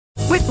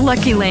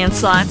Lucky Land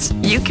Slots,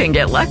 you can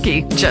get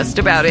lucky just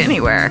about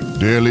anywhere.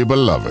 Dearly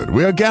beloved,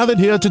 we are gathered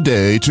here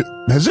today to...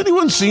 Has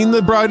anyone seen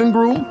the bride and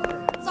groom?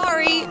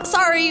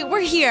 Sorry, we're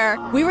here.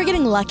 We were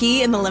getting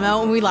lucky in the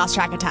limo and we lost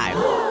track of time.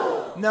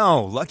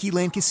 No, Lucky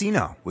Land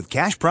Casino, with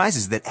cash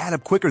prizes that add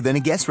up quicker than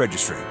a guest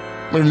registry.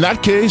 In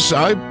that case,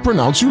 I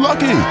pronounce you lucky.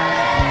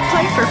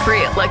 Play for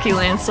free at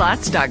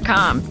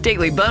LuckyLandSlots.com.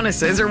 Daily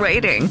bonuses are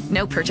waiting.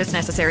 No purchase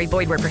necessary.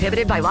 Void where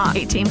prohibited by law.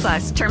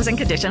 18+. Terms and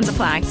conditions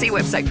apply. See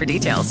website for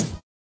details.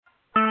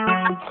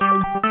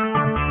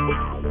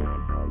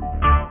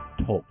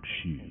 Talk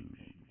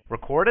shoes.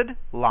 Recorded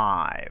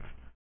live.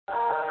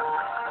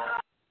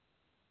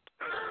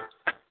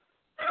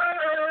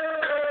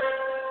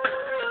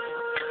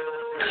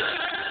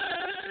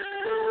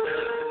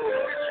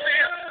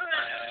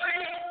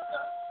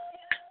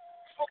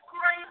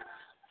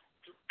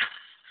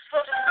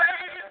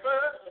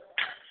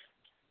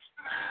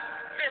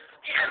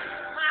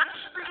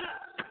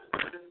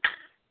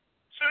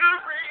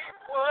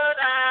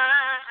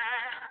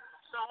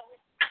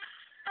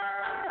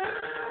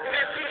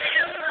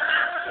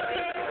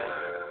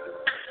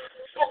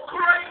 For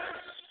grace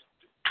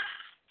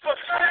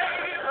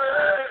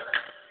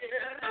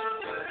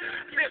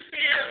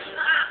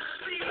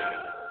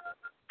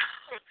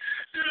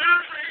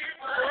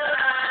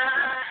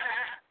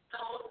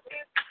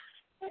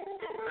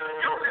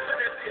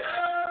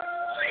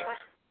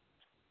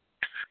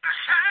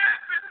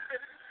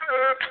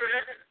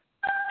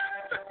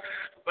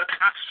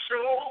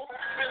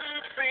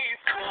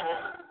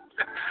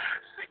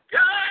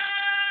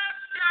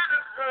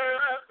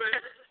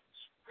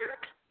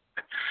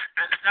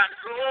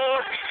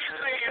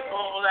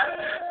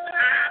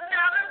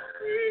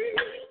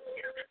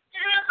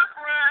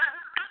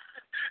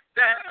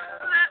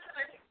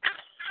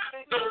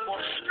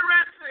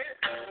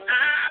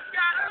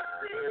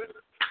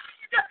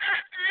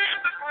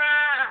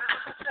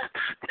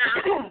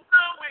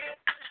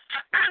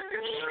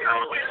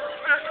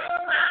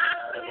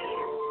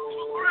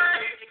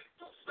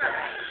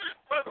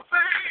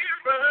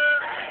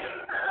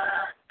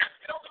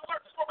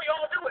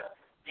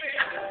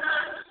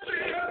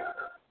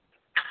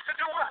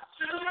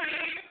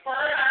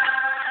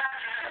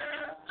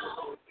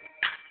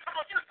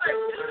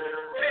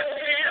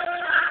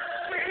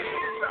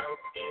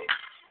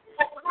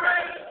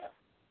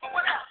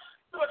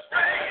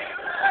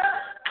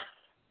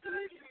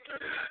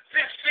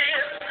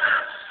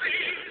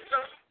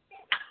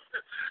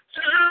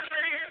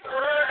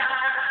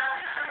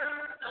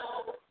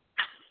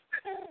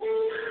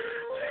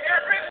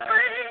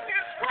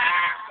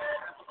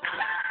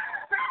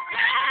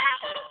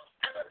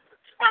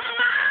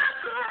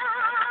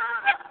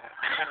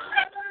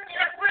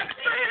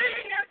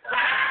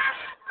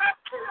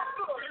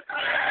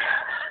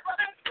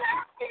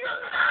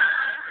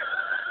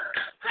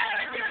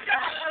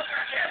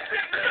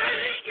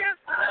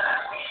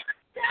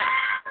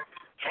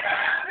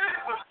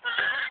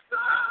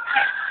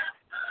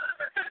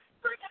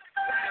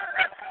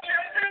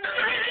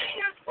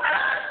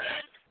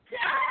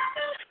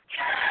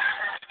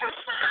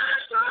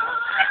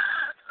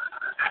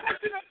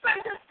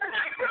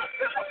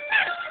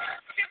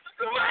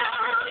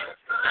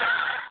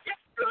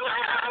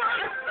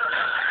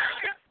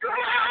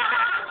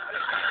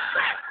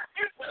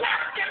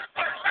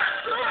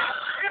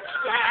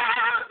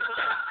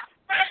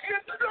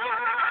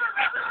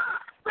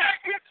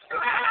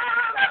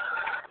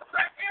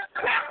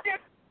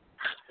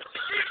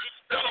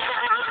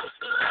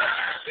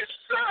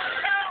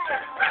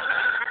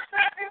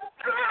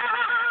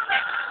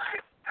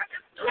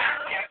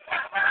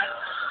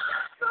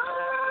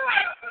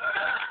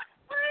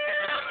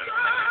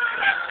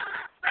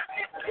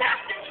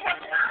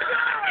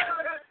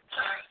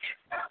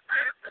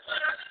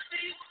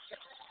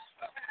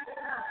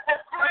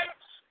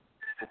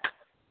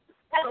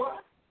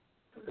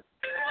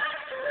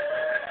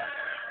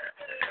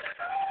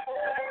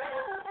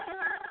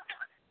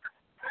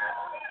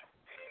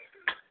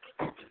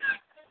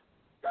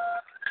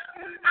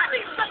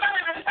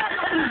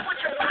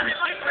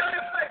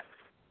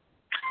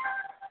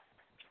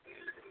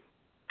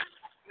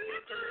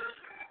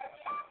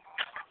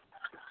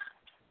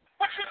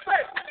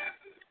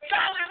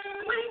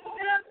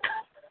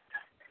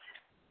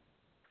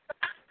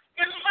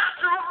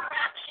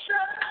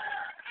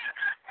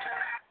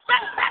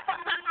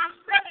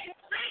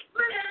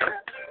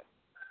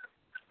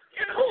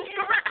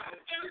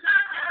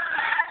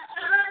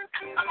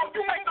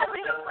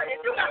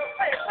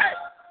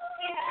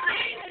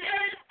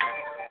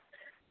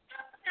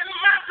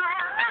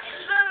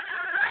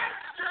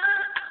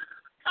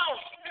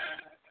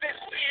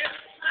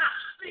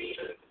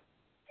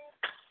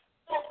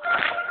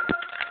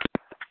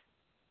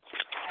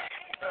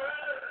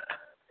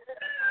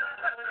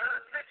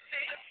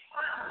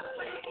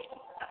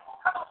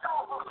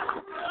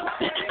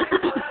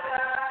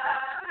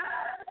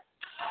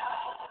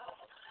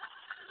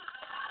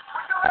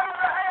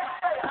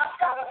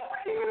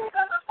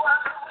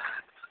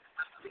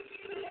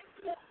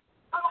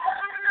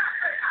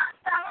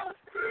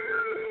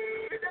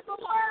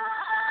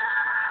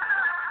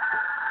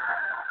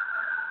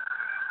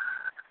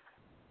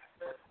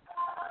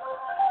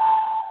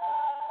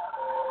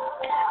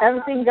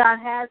Everything God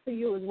has for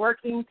you is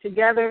working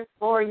together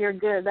for your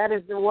good. That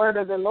is the word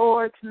of the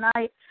Lord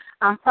tonight.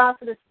 I'm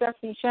Prophetess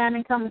Stephanie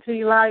Shannon coming to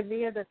you live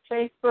via the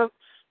Facebook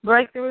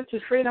Breakthrough to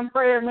Freedom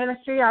Prayer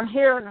Ministry. I'm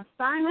here on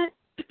assignment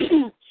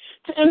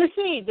to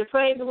intercede, to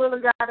pray the will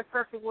of God, the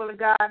perfect will of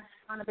God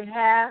on the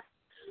behalf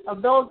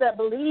of those that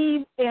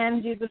believe in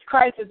Jesus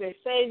Christ as their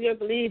Savior,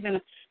 believe in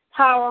a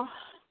powerful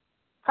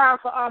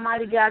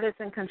Almighty God that's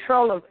in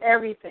control of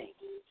everything.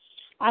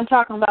 I'm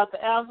talking about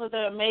the Alpha,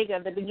 the Omega,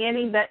 the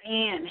beginning, the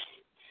end,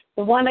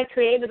 the one that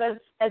created us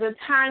at a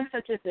time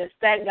such as this,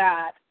 that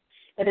God.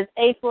 It is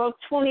April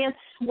 20th,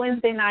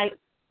 Wednesday night.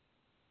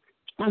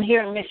 I'm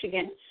here in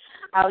Michigan.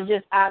 I was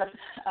just out of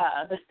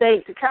the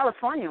state to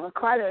California where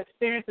quite an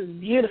experience. It was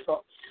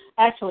beautiful.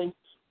 Actually,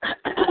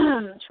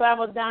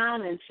 traveled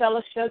down and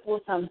fellowship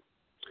with some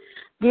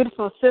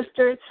beautiful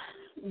sisters,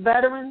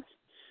 veterans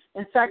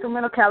in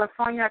Sacramento,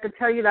 California. I can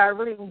tell you that I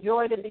really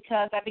enjoyed it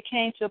because I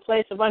became to a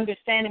place of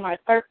understanding my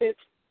purpose,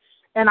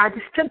 and I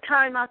just took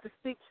time out to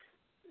speak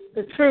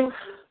the truth,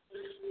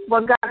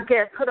 what God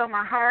had put on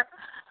my heart.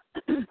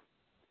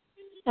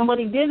 And what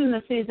he did in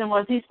the season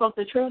was he spoke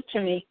the truth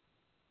to me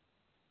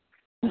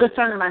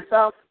concerning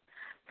myself.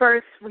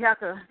 First, we have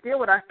to deal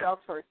with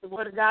ourselves first. The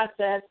word of God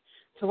says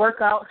to work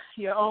out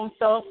your own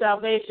soul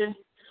salvation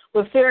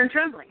with fear and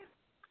trembling.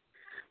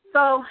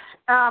 So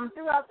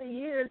throughout the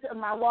years of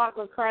my walk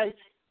with Christ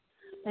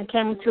and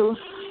came to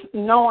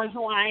knowing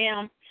who I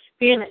am,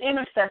 being an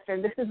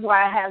intercessor, this is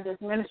why I have this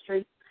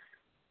ministry.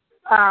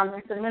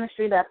 It's a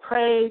ministry that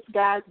prays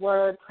God's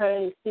word,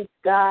 seeks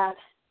God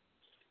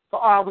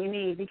for all we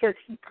need because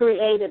he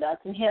created us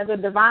and he has a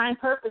divine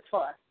purpose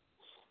for us.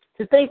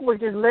 To think we're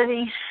just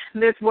living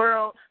this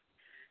world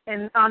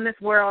and on this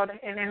world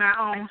and in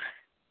our own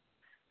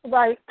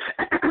right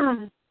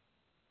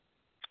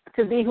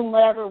to be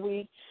whomever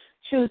we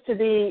choose to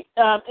be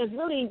is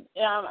really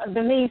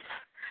beneath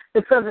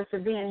the privilege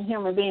of being a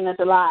human being that's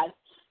alive.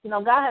 You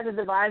know, God has a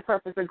divine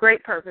purpose, a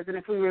great purpose, and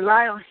if we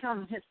rely on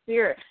him, his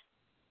spirit,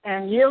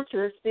 and yield to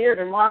his spirit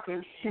and walk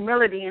in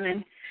humility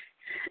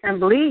and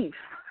believe,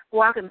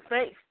 walk in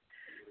faith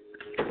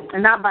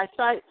and not by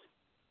sight,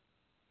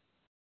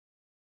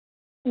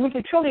 we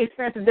can truly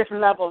experience a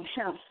different level of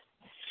him.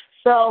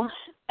 So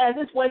as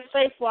this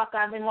faith walk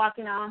I've been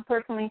walking on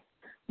personally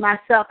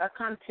myself, I've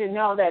come to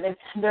know that it's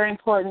very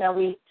important that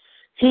we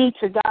heed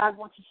to God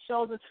once he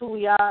shows us who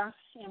we are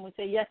and we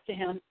say yes to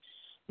him,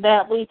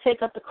 that we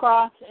take up the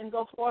cross and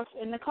go forth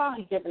in the call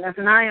he's given us.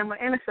 And I am an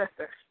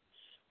intercessor,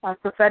 a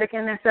prophetic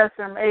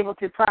intercessor. I'm able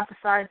to prophesy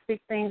and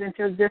speak things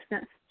into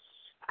existence.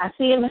 I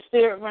see in the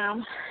spirit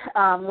realm,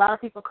 a lot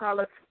of people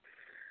call us,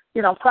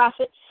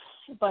 prophets,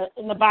 but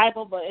in the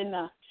Bible, but in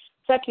the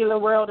secular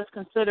world it's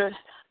considered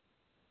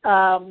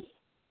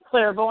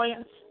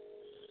clairvoyance.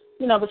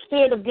 The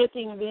spirit of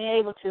gifting and being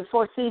able to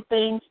foresee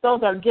things,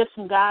 those are gifts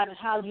from God and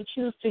how you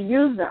choose to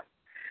use them.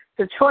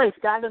 The choice,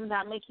 God does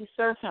not make you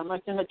serve him or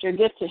limit your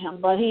gift to him,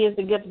 but he is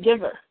the gift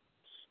giver.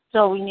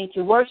 So we need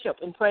to worship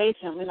and praise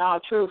him in all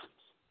truth.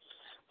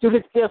 Through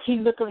his gift,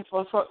 he's looking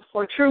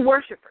for true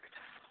worshipers.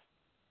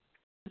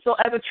 So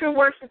as a true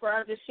worshiper,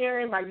 I'm just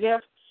sharing my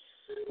gift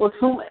with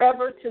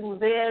whomever to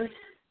then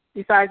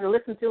decides to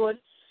listen to it,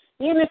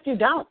 even if you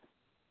don't.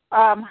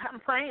 I'm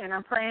praying.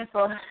 I'm praying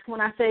for, when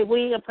I say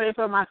we, I'm praying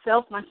for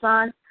myself, my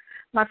son,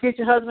 my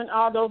future husband,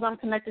 all those I'm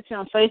connected to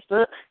on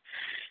Facebook.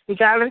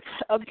 Regardless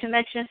of the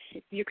connection,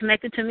 if you're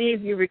connected to me,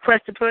 if you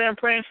request a prayer, I'm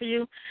praying for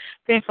you.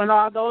 Praying for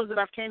all those that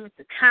I've came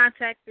into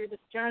contact through this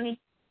journey.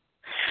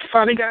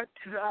 Father God,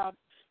 to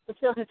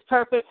fulfill his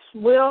perfect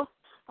will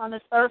on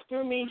this earth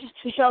through me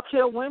to help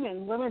heal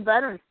women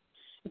veterans.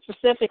 And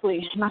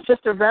specifically, my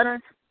sister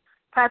veterans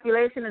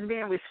population is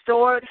being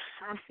restored.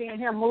 I'm seeing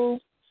him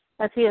move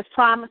as he has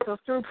promised. So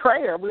through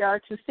prayer, we are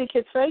to seek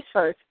his face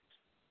first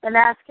and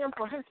ask him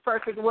for his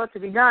perfect will to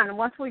be done. And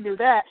once we do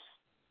that,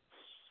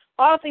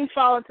 all things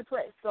fall into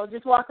place. So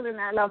just walking in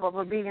that level of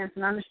obedience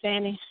and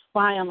understanding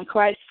why I'm in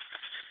Christ,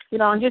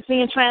 and just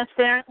being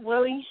transparent,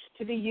 willing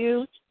to be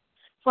used.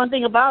 One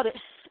thing about it,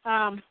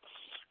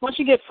 once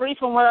you get free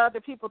from what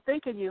other people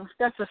think of you,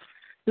 that's a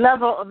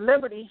level of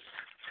liberty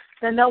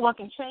that no one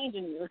can change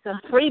in you. It's a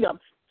freedom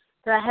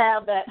that I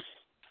have that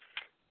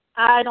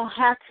I don't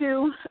have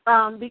to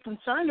be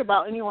concerned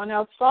about anyone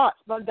else's thoughts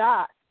but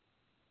God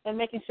and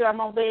making sure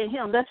I'm obeying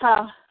him. That's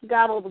how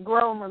God will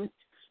grow and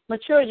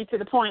mature you to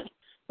the point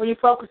where you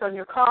focus on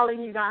your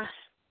calling. You're not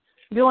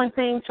doing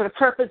things for the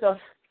purpose of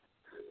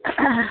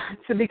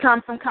to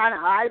become some kind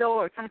of idol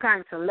or some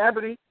kind of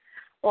celebrity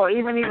or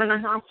even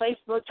on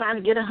Facebook trying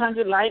to get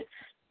 100 likes.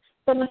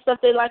 Some of the stuff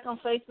they like on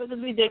Facebook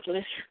is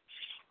ridiculous.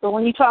 But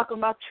when you talk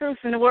about truth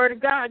and the word of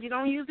God, you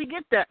don't usually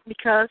get that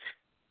because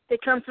it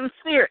comes from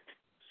spirit.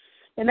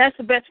 And that's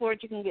the best word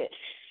you can get,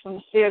 from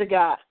the spirit of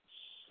God.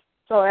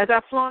 So as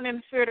I've flown in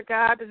the spirit of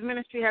God, this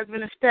ministry has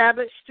been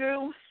established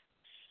through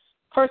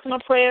personal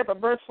prayer,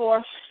 but birth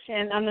forth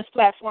and on this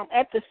platform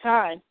at this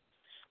time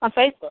on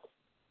Facebook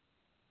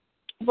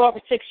for over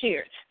 6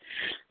 years.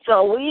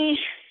 So we,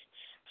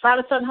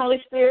 Father, Son,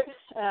 Holy Spirit,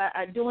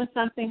 are doing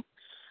something,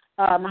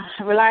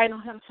 relying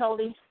on him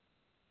totally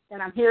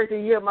and I'm here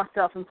to yield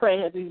myself and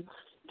pray as He's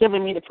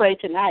given me to pray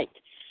tonight.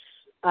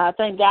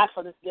 Thank God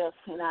for this gift,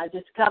 and I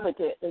just covered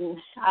it. And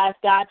I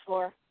asked God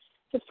for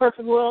His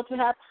perfect will to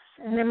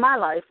happen in my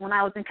life. When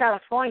I was in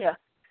California,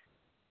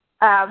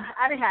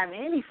 I didn't have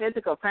any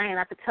physical pain.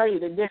 I could tell you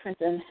the difference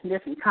in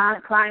different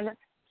climates.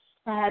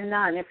 I had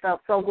none. It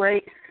felt so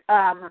great.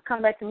 I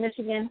come back to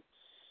Michigan,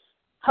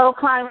 whole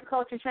climate,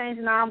 culture change,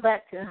 and now I'm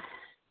back to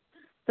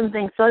some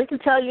things. So I can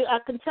tell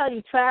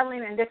you,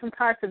 traveling in different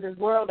parts of this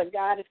world that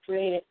God has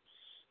created,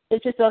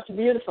 it's just such a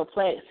beautiful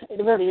place.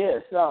 It really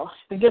is. So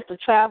the gift of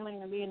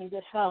traveling and being in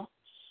good health.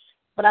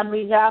 But I'm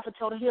believing God for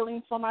total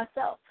healing for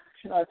myself.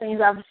 Things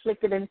I've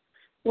afflicted and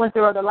went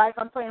through other life.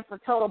 I'm praying for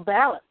total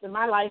balance in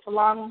my life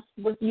along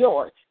with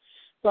yours.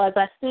 So as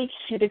I speak,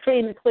 decree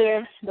and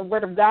declare the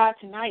word of God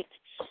tonight,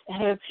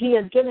 and as He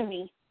has given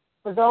me,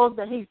 for those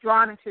that He's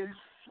drawn into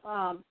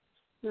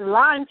the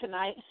line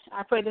tonight,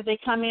 I pray that they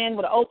come in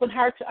with an open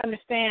heart to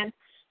understand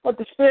what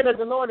the Spirit of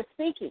the Lord is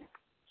speaking.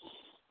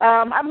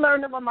 I've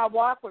learned about my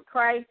walk with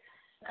Christ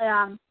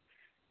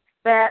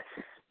that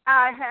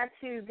I had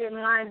to get in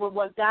line with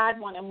what God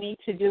wanted me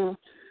to do,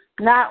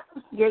 not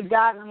get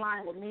God in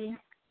line with me.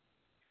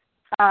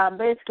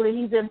 Basically,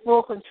 He's in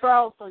full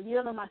control, so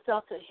yielding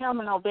myself to Him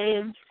and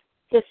obeying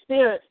His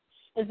Spirit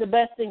is the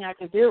best thing I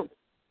could do.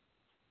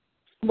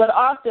 But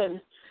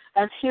often,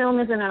 as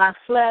humans and in our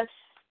flesh,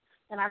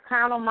 in our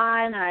carnal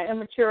mind, our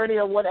immaturity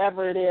or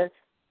whatever it is,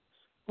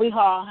 we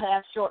all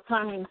have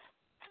shortcomings.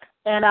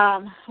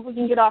 And we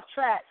can get off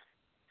track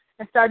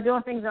and start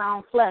doing things in our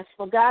own flesh.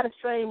 But God has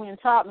trained me and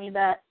taught me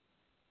that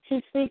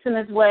He speaks in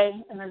His way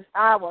in His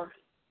hour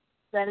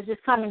that is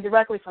just coming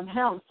directly from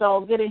Him.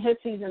 So getting His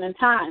season and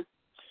time.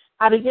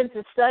 I began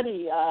to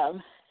study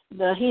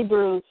the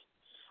Hebrews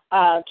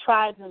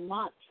tribes and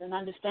months and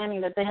understanding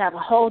that they have a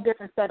whole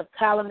different set of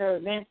calendar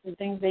events and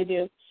things they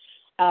do.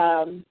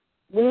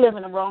 We live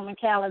in a Roman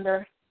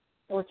calendar,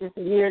 which is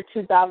the year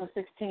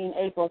 2016,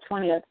 April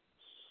 20th.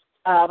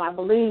 I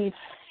believe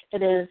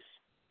it is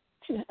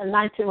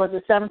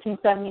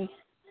 1770.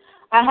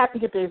 I have to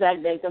get the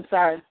exact dates. I'm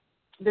sorry.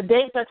 The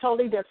dates are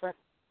totally different.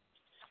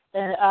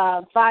 And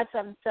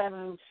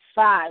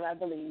 5775, I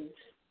believe,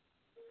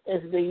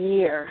 is the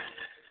year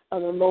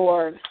of the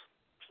Lord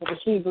for the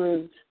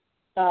Hebrews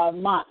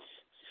months.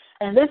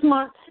 And this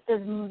month is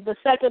the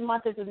second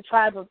month is the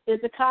tribe of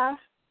Issachar.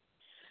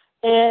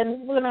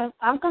 And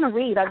I'm gonna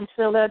read. I just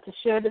feel led to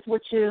share this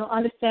with you,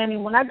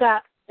 understanding when I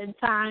got in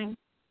time,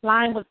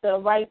 line with the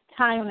right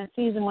time and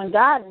season when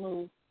God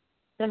moved,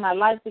 then my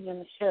life began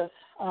to shift.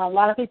 A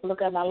lot of people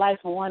look at my life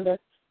and wonder,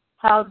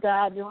 how's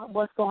God doing?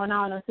 What's going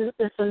on?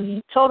 It's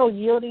a total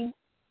yielding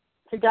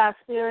to God's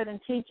Spirit and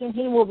teaching.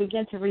 He will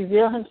begin to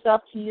reveal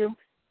Himself to you.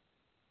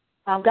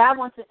 God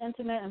wants an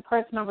intimate and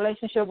personal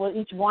relationship with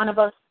each one of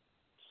us.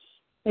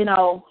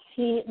 No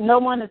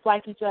one is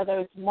like each other.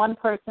 It's one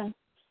person.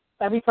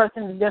 Every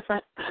person is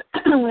different.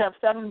 We have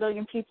 7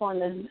 billion people in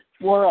this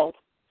world.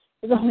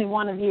 There's only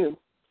one of you.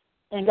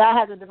 And God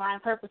has a divine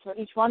purpose for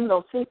each one of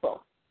those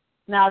people.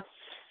 Now, it's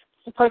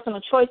a personal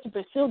choice to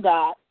pursue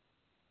God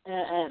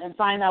and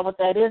find out what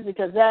that is,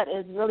 because that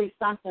is really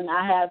something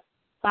I have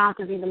found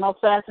to be the most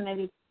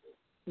fascinating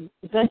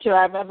venture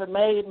I've ever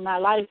made in my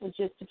life, which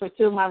is to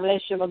pursue my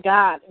relationship with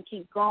God and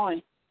keep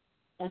growing.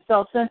 And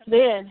so since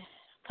then,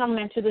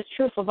 coming into this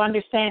truth of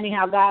understanding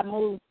how God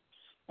moves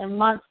in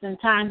months and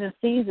times and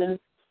seasons,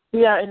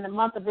 we are in the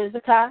month of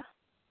Issachar,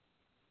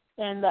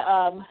 and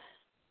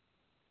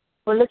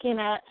we're looking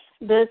at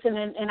this,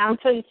 and I'll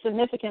tell you the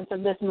significance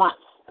of this month,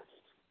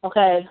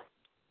 okay?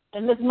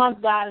 In this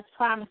month, God is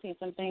promising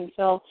some things.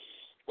 So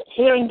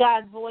hearing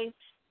God's voice,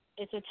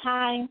 it's a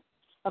time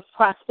of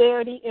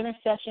prosperity,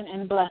 intercession,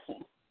 and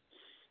blessing.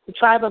 The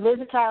tribe of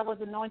Issachar was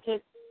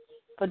anointed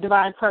for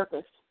divine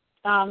purpose.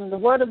 The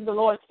word of the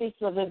Lord speaks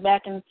of it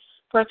back in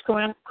 1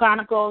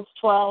 Chronicles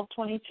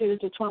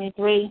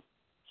 12:22-23,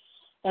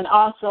 and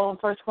also in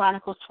 1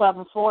 Chronicles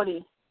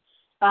 12:40.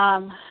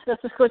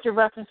 That's a scripture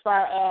reference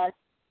far as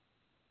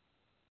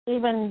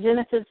even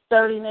Genesis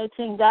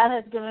 30:18. God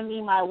has given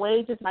me my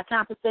wages, my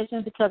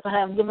compensation, because I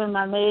have given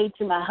my maid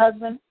to my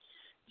husband.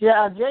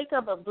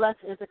 Jacob blessed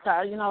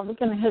Issachar. We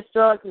can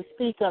historically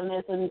speak on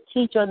this and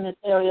teach on this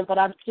area, but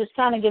I'm just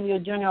kind of give you a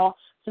general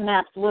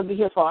synopsis. We'll be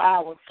here for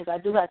hours because I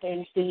do have to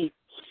intercede.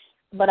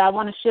 But I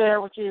want to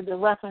share with you the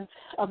reference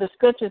of the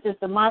scriptures. Is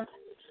the month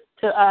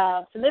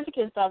to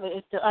significance of it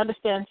is to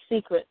understand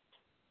secrets.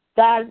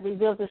 God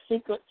reveals His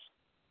secrets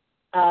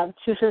to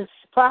His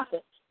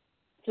prophets,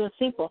 to His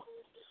people.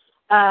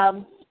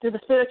 Through the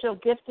spiritual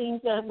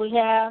giftings that we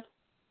have,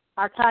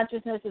 our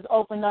consciousness is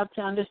opened up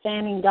to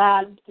understanding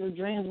God through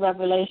dreams,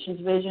 revelations,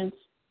 visions.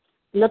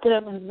 Looking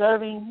up and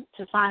observing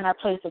to find our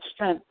place of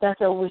strength. That's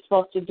what we're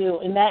supposed to do,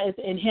 and that is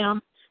in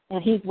Him,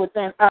 and He's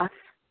within us.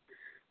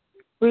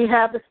 We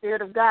have the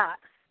Spirit of God.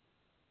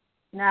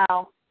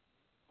 Now,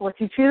 what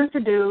you choose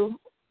to do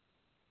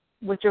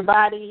with your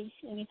body,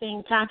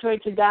 anything contrary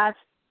to God's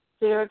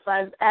Spirit,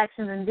 by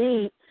actions and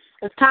deeds,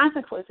 is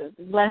consequences,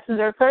 blessings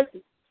or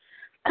curses.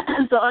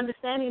 So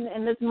understanding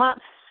in this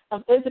month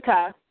of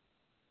Issachar,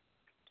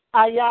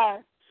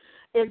 Ayar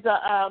is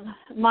a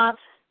month,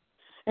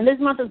 and this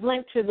month is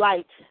linked to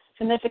light,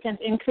 significant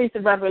increase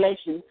of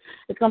revelation.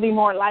 It's going to be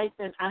more light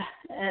and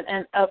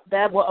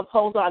that will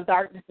oppose all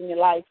darkness in your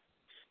life.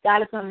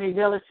 God is going to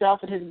reveal Himself,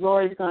 and His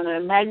glory is going to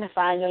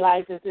magnify in your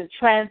life. It's a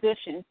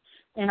transition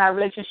in our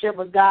relationship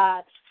with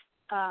God.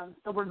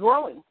 So we're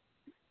growing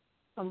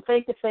from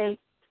faith to faith,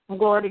 from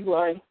glory to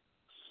glory.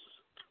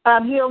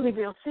 He'll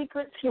reveal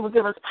secrets. He will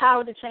give us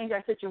power to change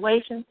our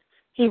situations.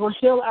 He will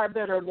heal our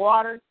bitter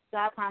waters.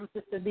 God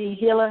promises to be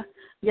healer.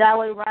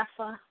 Yahweh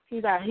Rapha,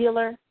 He's our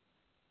healer.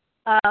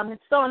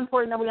 It's so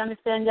important that we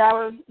understand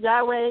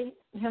Yahweh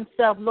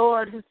Himself,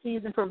 Lord, who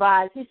sees and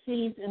provides. He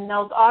sees and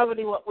knows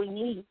already what we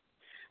need.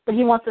 But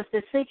He wants us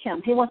to seek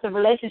Him. He wants a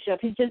relationship.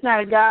 He's just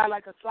not a God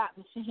like a slot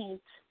machine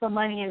for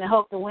money and the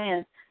hope to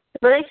win.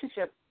 The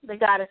relationship that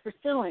God is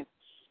pursuing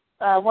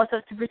wants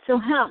us to pursue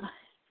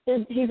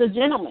Him. He's a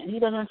gentleman. He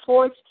doesn't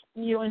force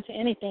you into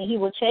anything. He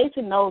will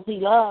chasten those He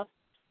loves,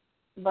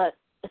 but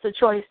it's a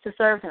choice to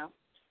serve Him.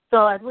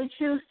 So as we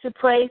choose to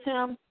praise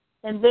Him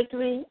in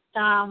victory,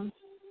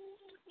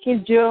 He's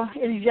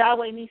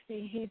Yahweh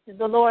Nisi. He's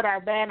the Lord,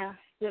 our banner.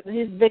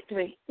 His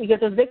victory. He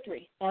gives us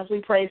victory as we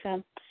praise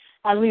Him,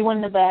 as we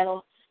win the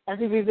battle, as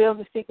He reveals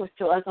the secrets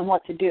to us and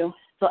what to do.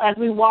 So as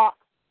we walk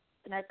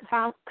in that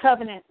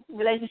covenant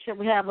relationship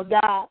we have with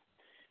God,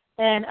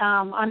 and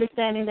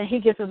understanding that He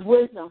gives us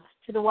wisdom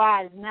to the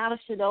wise,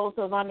 knowledge to those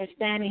who have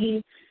understanding.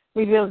 He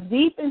reveals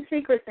deep and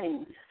secret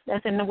things.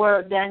 That's in the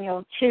Word,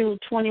 Daniel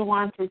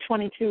 2:21 through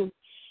 22,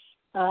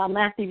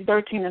 Matthew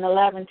 13 and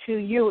 11. To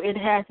you it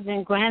has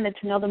been granted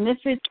to know the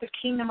mysteries of the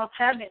kingdom of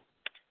heaven.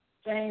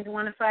 James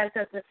 1:5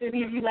 says, if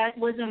any of you lack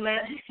wisdom,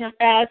 let him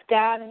ask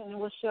God,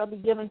 and it shall be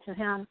given to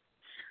him.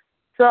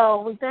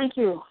 So we thank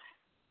you,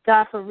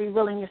 God, for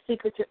revealing your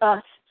secret to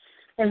us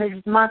in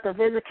this month of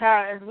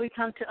Issachar as we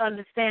come to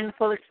understand the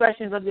full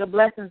expressions of your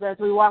blessings as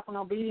we walk in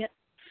obedience.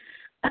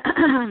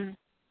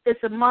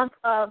 It's a month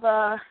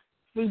of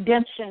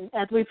redemption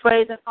as we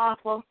praise and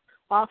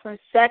offering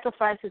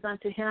sacrifices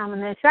unto Him.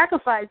 And the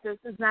sacrifices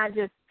is not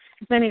just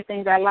many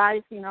things, our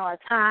life, our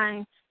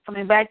time,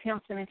 coming back to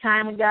Him, spending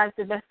time with God is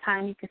the best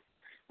time you can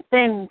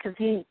spend because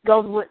He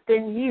goes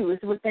within you.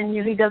 It's within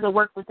you. He does a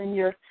work within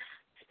your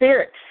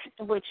spirit,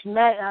 which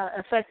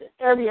affects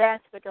every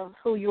aspect of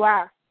who you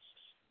are.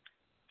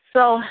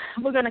 So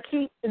we're going to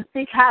keep and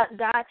seek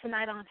God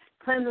tonight on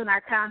cleansing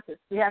our conscience.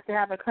 We have to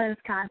have a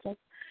cleansed conscience.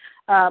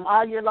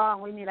 All year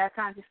long, we need our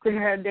conscience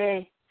clear every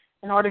day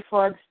in order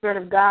for the Spirit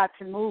of God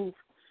to move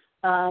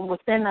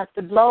within us,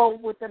 to blow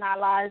within our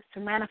lives, to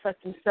manifest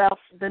Himself,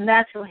 the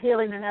natural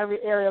healing in every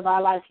area of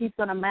our life. He's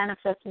going to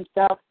manifest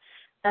Himself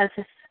as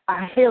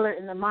our healer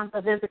in the month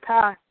of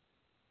Issachar.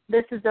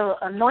 This is the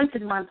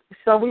anointed month,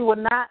 so we will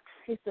not,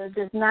 He said,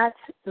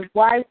 it's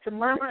wise to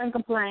murmur and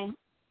complain.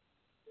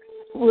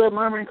 We'll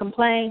murmur and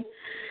complain.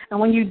 And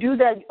when you do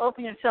that, you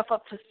open yourself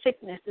up to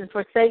sickness and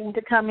for Satan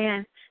to come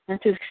in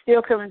and to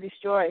steal, kill, and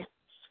destroy.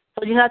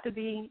 So you have to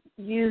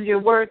use your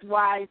words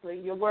wisely.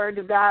 Your word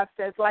of God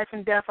says life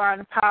and death are in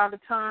the power of the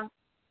tongue,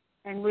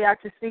 and we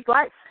have to speak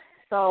life.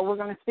 So we're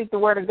going to speak the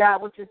word of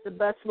God, which is the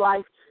best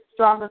life,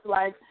 strongest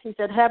life. He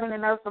said, heaven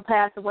and earth will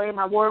pass away.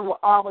 My word will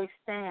always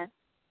stand.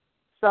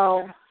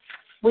 So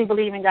we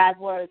believe in God's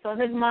word. So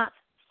this month,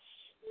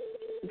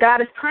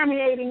 God is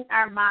permeating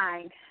our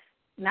mind.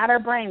 Not our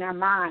brain, our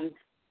mind.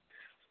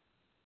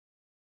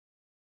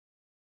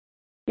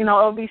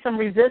 It'll be some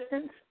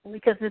resistance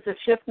because it's a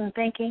shift in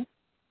thinking.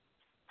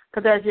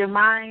 Because as your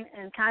mind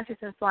and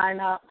consciousness line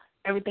up,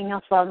 everything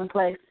else falls in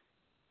place.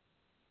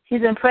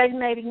 He's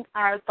impregnating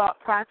our thought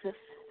process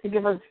to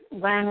give us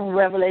brand new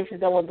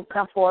revelations that will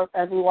come forth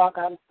as we walk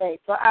out in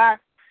faith. So I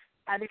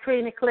decree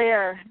and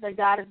declare that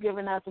God has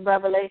given us a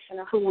revelation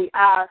of who we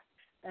are,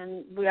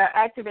 and we are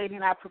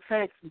activating our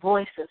prophetic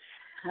voices.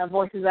 Our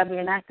voices are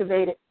being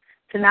activated.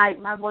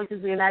 Tonight, my voice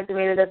is being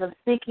activated as I'm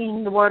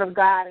speaking the word of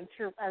God in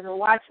truth, as a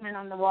watchman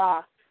on the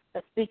wall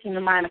that's speaking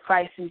the mind of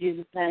Christ in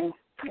Jesus' name.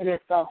 It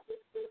is so.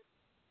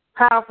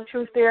 Powerful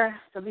truth there.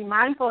 So be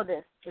mindful of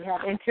this. We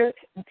have entered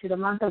into the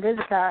month of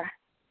Issachar.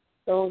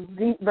 Those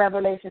deep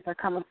revelations are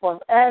coming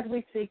forth as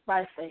we seek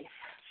by faith.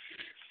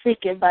 Seek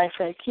it by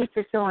faith. Keep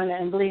pursuing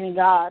it and believing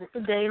God. It's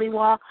a daily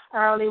walk,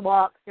 hourly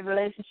walk, a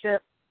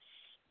relationship.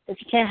 If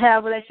you can't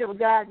have a relationship with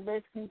God, you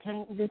basically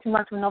can't do too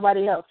much with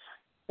nobody else.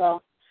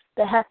 So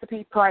that has to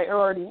be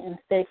priority and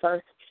stay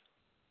first.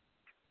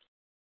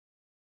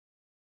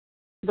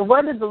 The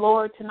word of the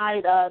Lord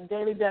tonight,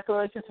 Daily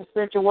Declarations for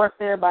Spiritual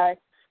Warfare by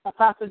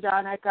Apostle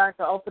John Eckhart,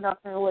 to open up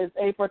with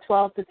April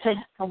 12th.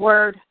 The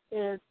word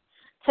is,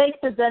 take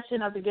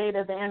possession of the gate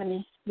of the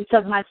enemy,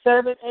 because my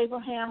servant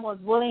Abraham was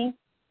willing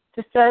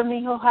to serve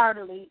me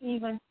wholeheartedly,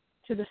 even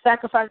to the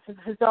sacrifice of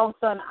his own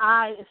son.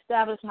 I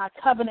established my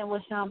covenant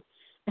with him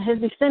and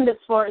his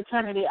descendants for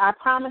eternity. I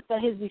promise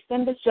that his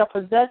descendants shall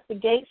possess the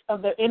gates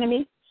of their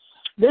enemies.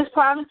 This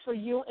promise for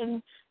you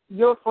and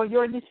for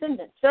your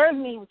descendants. Serve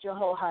me with your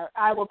whole heart.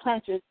 I will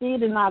plant your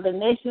seed in all the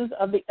nations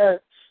of the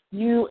earth.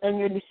 You and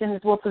your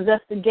descendants will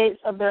possess the gates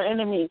of their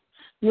enemies.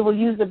 You will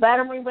use the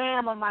battering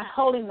ram of my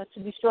holiness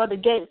to destroy the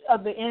gates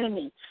of the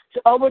enemy,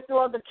 to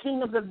overthrow the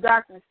kingdoms of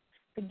darkness.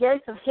 The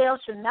gates of hell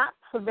shall not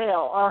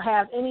prevail or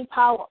have any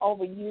power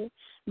over you,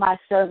 my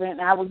servant.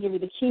 And I will give you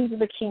the keys of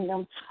the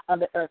kingdom of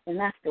the earth. And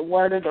that's the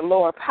word of the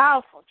Lord.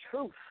 Powerful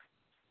truth.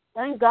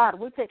 Thank God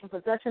we're taking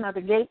possession of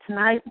the gate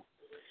tonight.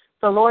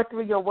 So, Lord,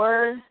 through your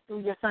word,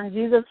 through your son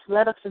Jesus,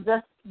 let us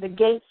possess the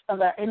gates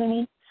of our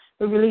enemy.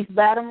 We release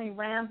battering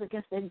rams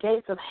against the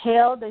gates of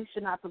hell. They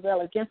should not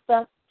prevail against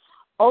us.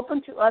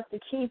 Open to us the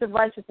keys of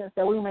righteousness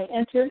that we may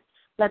enter.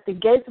 Let the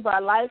gates of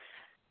our life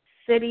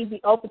city be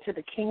open to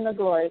the King of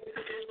glory.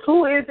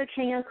 Who is the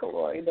King of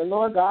glory? The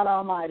Lord God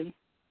Almighty.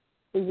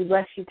 We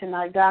bless you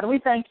tonight, God. We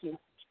thank you.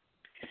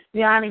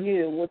 We honor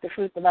you with the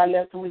fruits of our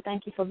lips, and we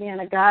thank you for being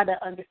a God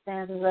that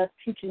understands us,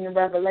 teaching your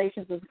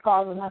revelations and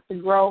causing us to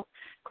grow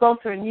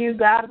closer in you.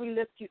 God, we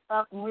lift you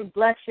up, and we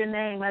bless your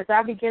name. As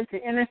I begin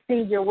to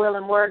intercede your will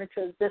and word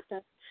into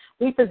existence,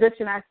 we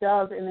position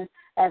ourselves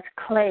as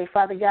clay,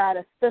 Father God,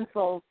 as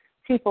sinful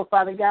people,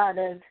 Father God,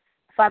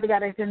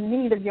 as in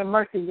need of your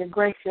mercy, your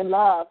grace, your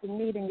love, in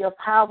need of your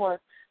power.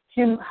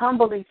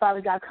 Humbly,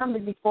 Father God,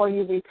 coming before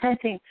you,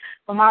 repenting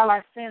from all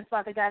our sins,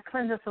 Father God,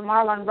 cleanse us from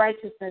all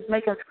unrighteousness,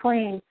 make us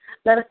clean.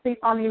 Let us speak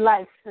only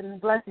life and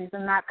blessings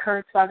and not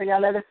curse, Father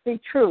God. Let us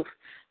speak truth.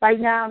 Right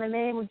now, in the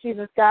name of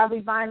Jesus, God,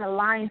 we bind the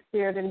lying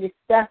spirit and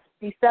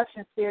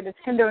deception spirit that's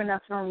hindering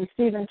us from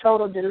receiving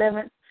total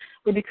deliverance.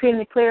 We decree and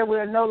declare we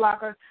are no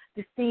longer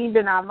deceived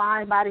in our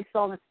mind, body,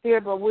 soul, and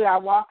spirit, but we are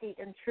walking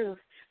in truth.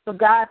 So,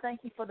 God,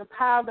 thank you for the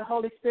power of the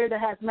Holy Spirit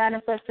that has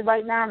manifested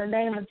right now in the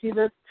name of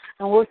Jesus.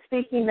 And we're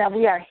speaking that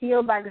we are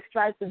healed by the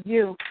stripes of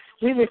you.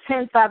 We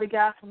repent, Father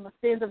God, from the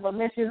sins of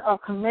omission or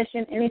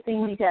commission,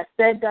 anything we have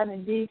said, done,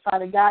 and deed,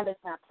 Father God, that's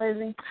not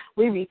pleasing.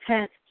 We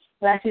repent.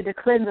 We ask you to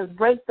cleanse us,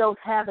 break those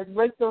habits,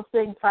 break those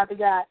things, Father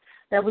God,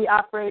 that we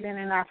operate in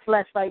our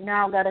flesh right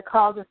now, that it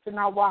causes us to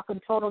not walk in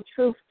total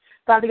truth.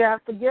 Father God,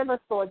 forgive us,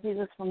 Lord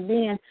Jesus, from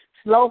being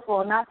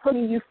slowful, not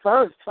putting you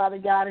first, Father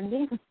God, and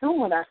being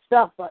consumed with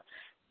ourselves, but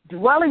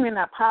dwelling in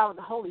the power of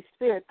the Holy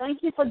Spirit.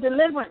 Thank you for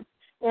deliverance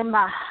in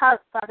my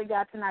heart, Father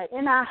God, tonight,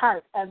 in our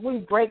hearts, as we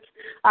break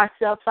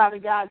ourselves, Father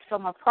God,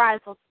 from a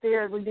prideful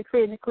spirit. We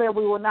decree and declare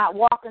we will not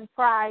walk in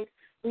pride.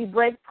 We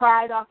break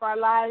pride off our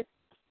lives.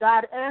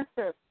 God,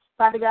 answer,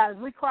 Father God, as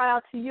we cry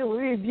out to you, we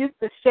rebuke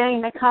the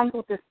shame that comes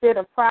with the spirit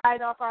of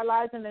pride off our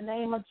lives in the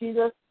name of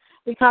Jesus.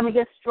 We come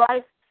against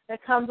strife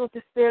that comes with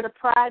the spirit of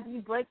pride. We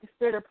break the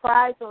spirit of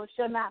pride so it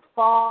shall not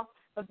fall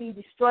but be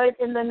destroyed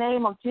in the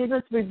name of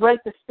Jesus. We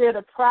break the spirit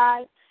of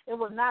pride. It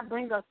will not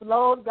bring us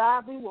low,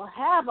 God. We will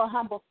have a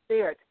humble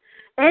spirit.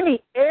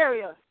 Any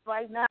area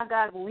right now,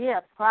 God, where we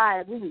have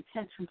pride, we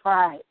repent from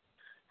pride.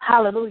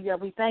 Hallelujah.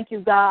 We thank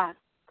you, God,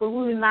 for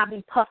we will not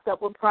be puffed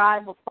up with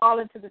pride, but fall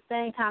into the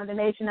same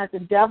condemnation as the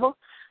devil.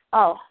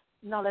 Oh,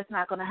 no, that's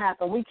not going to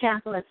happen. We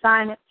cancel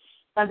assignment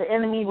of the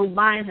enemy. We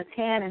bind his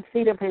hand and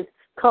feet of his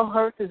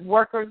cohorts, his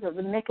workers of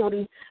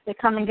iniquity that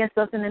come against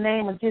us in the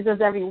name of Jesus.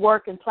 Every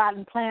work and plot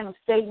and plan of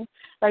Satan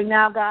right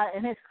now, God,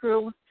 and his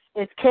crew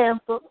is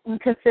canceled and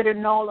considered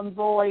null and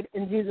void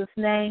in Jesus'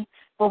 name.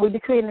 For we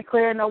decree and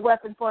declare no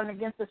weapon formed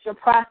against us shall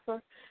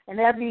prosper, and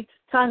every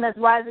tongue that's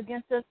rise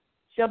against us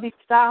shall be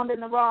found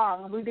in the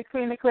wrong. And we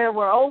decree and declare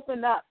we're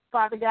opened up,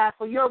 Father God,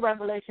 for your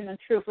revelation and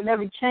truth, and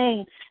every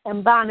chain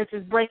and bondage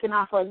is breaking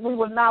off us. We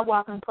will not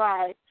walk in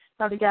pride.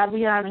 Father God,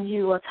 we honor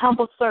you as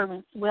humble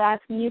servants. We're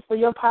asking you for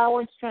your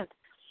power and strength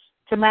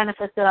to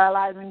manifest in our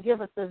lives and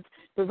give us the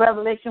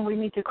revelation we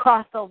need to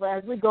cross over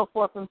as we go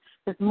forth from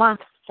this month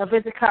of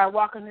Issachar,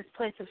 walk in this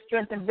place of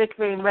strength and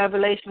victory and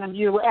revelation of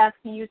you. We're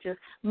asking you to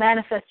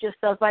manifest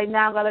yourself right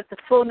now, God, let the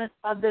fullness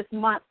of this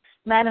month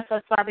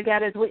manifest, Father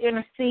God, as we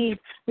intercede.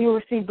 We will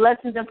receive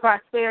blessings and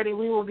prosperity.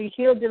 We will be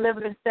healed,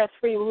 delivered, and set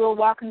free. We will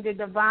walk in the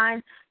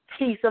divine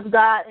peace of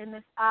God in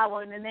this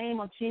hour. In the name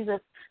of Jesus,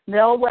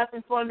 no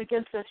weapon formed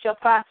against us shall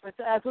prosper.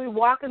 So as we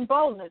walk in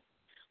boldness,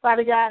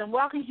 Father God, and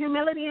walk in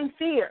humility and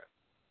fear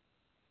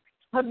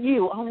of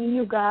you, only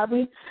you, God.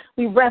 We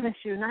reverence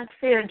you, not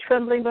fear and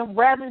trembling, but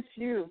reverence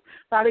you.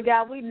 Father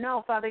God, we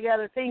know, Father God,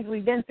 the things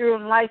we've been through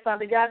in life,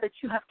 Father God, that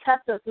you have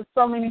kept us in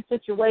so many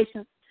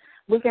situations.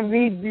 We can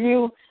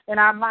review in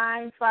our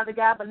minds, Father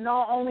God, but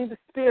know only the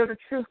spirit of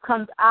truth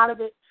comes out of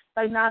it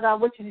right now,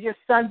 God, which is your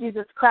Son,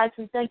 Jesus Christ.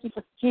 We thank you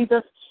for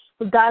Jesus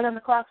who died on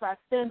the cross for our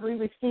sins. We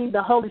receive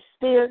the Holy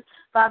Spirit,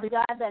 Father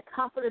God, that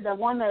comforter, that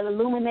one that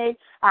illuminates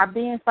our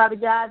being, Father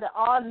God, the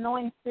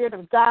all-knowing Spirit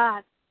of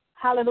God.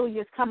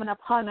 Hallelujah, is coming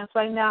upon us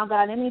right now,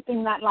 God.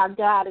 Anything not like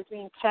God is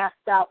being cast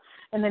out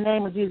in the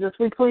name of Jesus.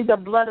 We plead the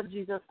blood of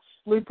Jesus.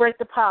 We break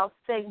the power of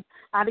Satan.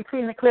 I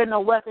decree and declare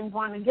no weapon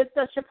born against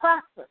us shall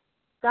prosper.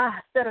 God,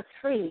 set us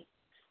free.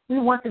 We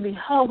want to be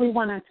whole. We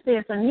want to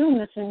experience a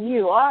newness in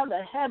you. All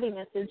the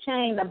heaviness, the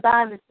chain, the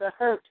bondage, the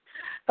hurt,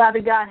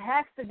 Father God,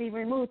 has to be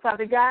removed,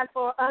 Father God,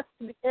 for us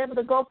to be able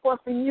to go forth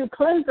in you.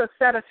 Cleanse us,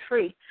 set us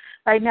free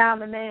right now in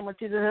the name of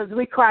Jesus as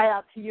we cry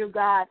out to you,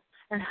 God,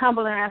 and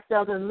humbling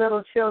ourselves as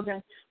little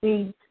children.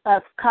 We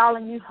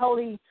calling you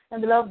holy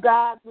and beloved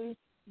God. We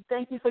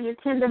thank you for your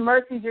tender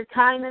mercies, your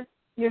kindness.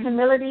 your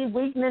humility,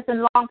 weakness,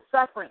 and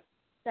long-suffering.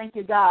 Thank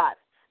you, God.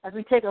 As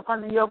we take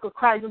upon the yoke of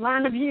Christ,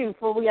 learn of you,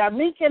 for we are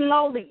meek and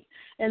lowly.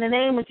 In the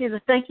name of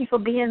Jesus, thank you for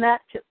being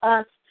that to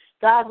us.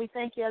 God, we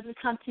thank you as we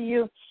come to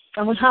you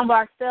and we humble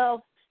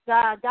ourselves.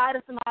 God, guide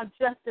us in our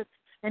justice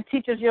and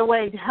teach us your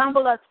way.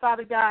 Humble us,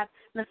 Father God,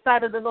 in the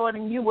sight of the Lord,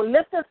 and you will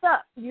lift us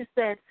up. You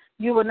said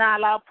you will not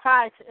allow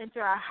pride to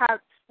enter our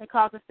hearts and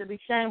cause us to be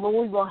shamed, but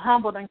we will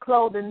humble and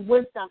clothed in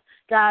wisdom.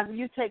 God,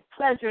 you take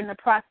pleasure in the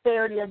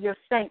prosperity of your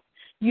saints.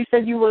 You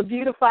said you will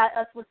beautify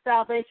us with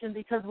salvation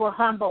because we're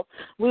humble.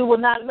 We will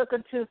not look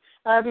into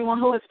everyone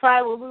who is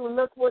prideful. We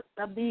will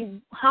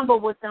be humble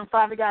with them,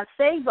 Father God.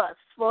 Save us,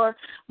 for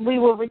we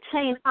will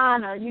retain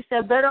honor. You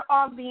said better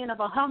off being of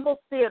a humble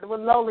spirit with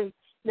lowly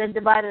than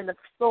dividing the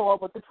spoil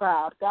with the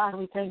proud. God,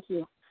 we thank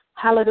you.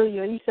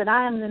 Hallelujah. You said,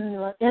 I am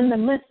in the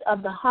midst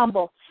of the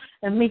humble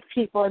and meek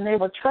people, and they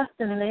will trust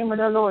in the name of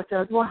the Lord.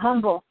 So we're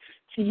humble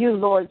to you,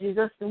 Lord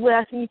Jesus. And we're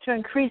asking you to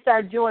increase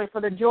our joy,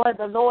 for the joy of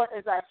the Lord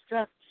is our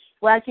strength.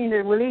 We're asking you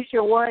to release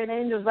your warring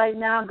angels right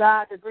now,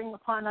 God, to bring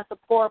upon us, to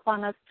pour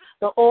upon us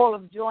the oil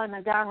of joy and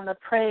the garment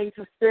of praise,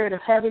 the spirit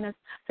of heaviness,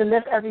 to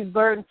lift every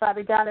burden,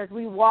 Father God, as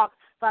we walk,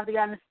 Father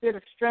God, in the spirit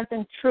of strength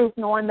and truth,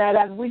 knowing that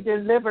as we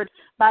delivered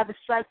by the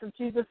stripes of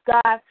Jesus,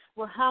 God,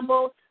 we're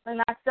humble and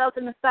ourselves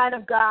in the sight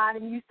of God,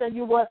 and you said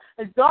you will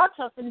exalt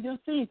us in due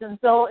season.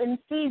 So in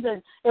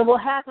season, it will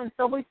happen.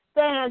 So we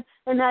stand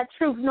in that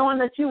truth, knowing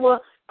that you will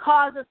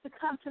cause us to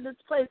come to this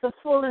place of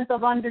fullness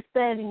of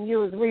understanding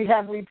you as we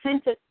have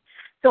repented,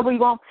 so we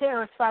won't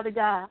perish, Father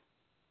God.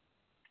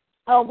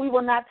 Oh, we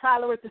will not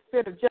tolerate the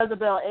spirit of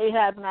Jezebel,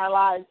 Ahab in our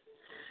lives.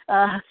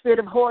 Spirit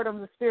of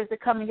whoredom, the spirits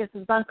that come against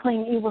us,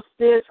 unclean, evil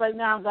spirits right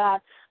now,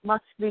 God,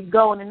 must be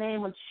go in the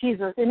name of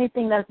Jesus.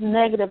 Anything that's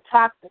negative,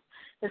 toxic,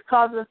 that's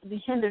causing us to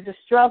be hindered, to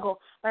struggle,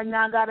 right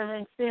now, God,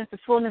 and experience the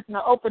fullness and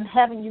the open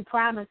heaven you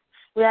promised.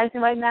 We're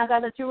asking right now,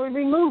 God, that you will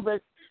remove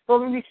us. For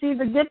we receive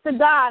the gift of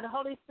God, the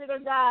Holy Spirit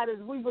of God, as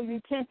we will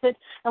repent it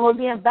and we're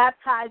being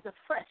baptized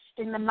afresh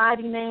in the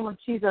mighty name of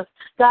Jesus.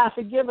 God,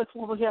 forgive us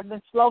when we have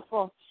been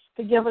slothful.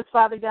 Forgive us,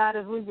 Father God,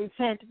 as we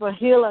repent, but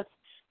heal us.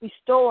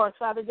 Restore us,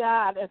 Father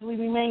God, as we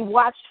remain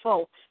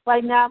watchful.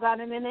 Right now, God,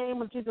 in the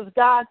name of Jesus,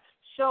 God,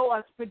 show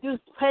us, produce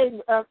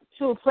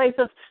to a place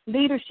of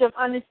leadership,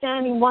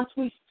 understanding. Once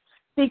we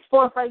speak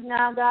forth right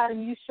now, God,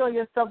 and you show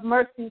yourself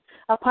mercy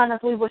upon us,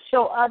 we will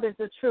show others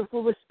the truth.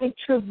 We will speak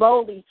truth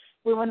boldly.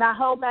 We will not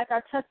hold back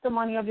our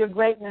testimony of your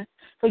greatness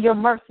for your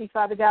mercy,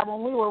 Father God.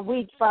 When we were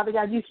weak, Father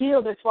God, you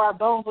healed us for our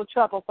bones were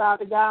troubled,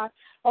 Father God.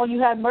 Oh,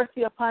 you had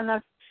mercy upon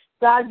us.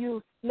 God,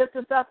 you lift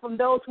us up from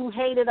those who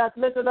hated us,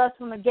 lifted us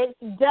from the gates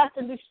of death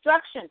and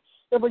destruction.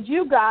 It was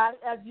you, God,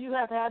 as you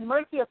have had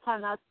mercy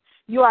upon us.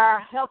 You are our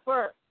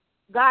helper.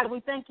 God,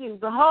 we thank you.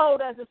 Behold,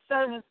 as the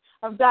servants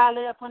of God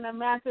lay upon the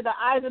master, the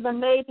eyes of the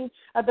maiden,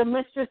 of the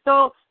mistress,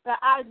 so the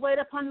eyes wait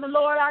upon the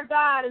Lord our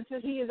God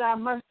until he is our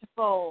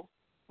merciful.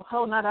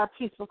 Behold not our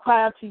peaceful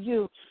cry out to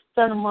you,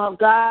 Son of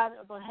God,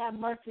 but have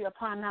mercy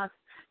upon us.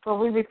 For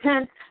we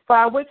repent for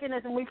our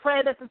wickedness, and we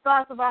pray that the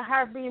thoughts of our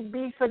heart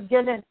be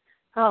forgiven.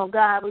 Oh,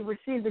 God, we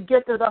receive the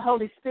gift of the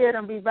Holy Spirit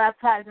and be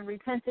baptized and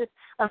repented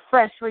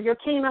afresh. For your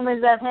kingdom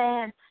is at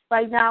hand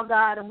right now,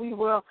 God, and we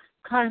will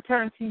turn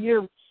to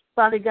you,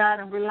 Father God,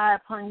 and rely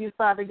upon you,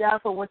 Father God,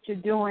 for what you're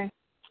doing.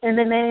 In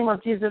the name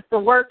of Jesus, the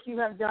work you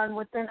have done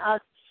within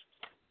us,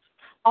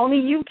 only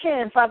you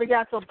can, Father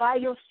God. So by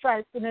your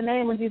stripes, in the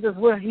name of Jesus,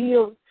 we're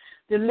healed,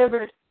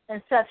 delivered,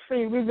 and set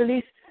free. We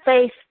release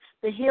faith,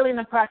 the healing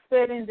and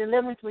prosperity and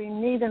deliverance we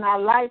need in our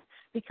life.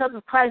 Because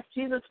of Christ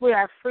Jesus, we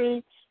are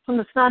free. Whom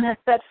the Son has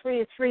set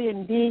free is free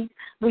indeed.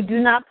 We do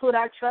not put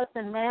our trust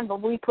in man, but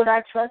we put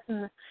our trust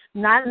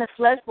not in the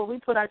flesh, but we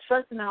put our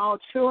trust in the all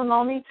true and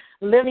only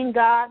living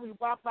God. We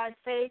walk by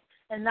faith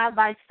and not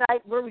by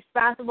sight. We're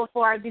responsible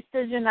for our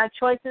decision, our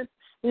choices.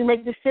 We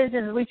make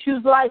decisions. We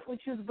choose life. We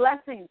choose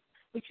blessings.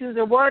 We choose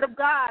the word of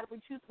God.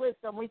 We choose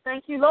wisdom. We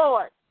thank you,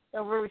 Lord,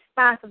 that we're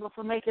responsible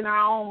for making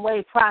our own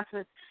way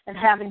prosperous and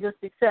having good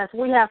success.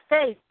 We have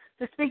faith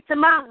to speak to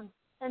mountains,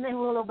 and they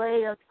will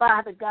obey us,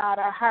 Father God.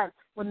 Our heart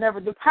will never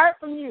depart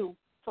from you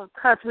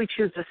because we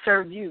choose to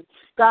serve you.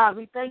 God,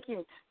 we thank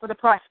you for the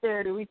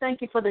prosperity. We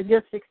thank you for the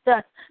good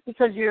success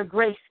because of your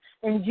grace.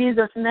 In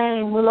Jesus'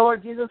 name,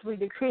 Lord Jesus, we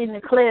decree and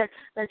declare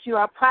that you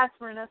are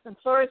prospering us and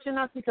flourishing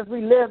us because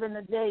we live in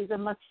the days of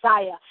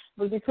Messiah.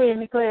 We decree and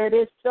declare it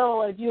is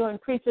so as you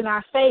increase in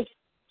our faith.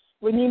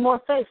 We need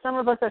more faith. Some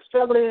of us are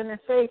struggling in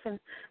faith and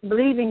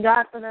believing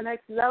God for the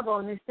next level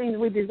and these things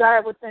we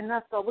desire within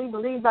us. So we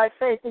believe by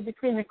faith. We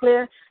decree and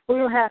declare we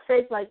will have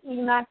faith like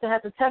Enoch to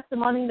have the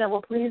testimony that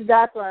will please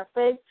God through our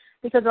faith.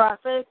 Because of our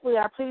faith, we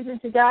are pleasing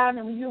to God,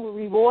 and you will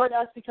reward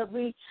us because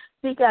we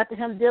seek after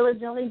him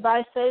diligently.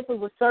 By faith, we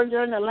will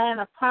sojourn in the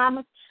land of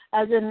promise,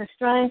 as in the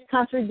strange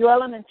country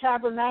dwelling in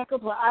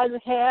tabernacles where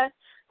Isaac had,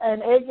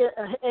 and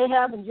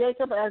Ahab and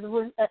Jacob, as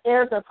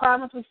heirs of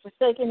promise. We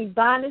forsake any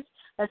bondage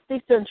that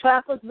seeks to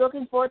entrap us,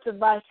 looking forward to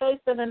by faith,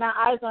 setting our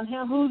eyes on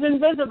him who's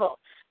invisible.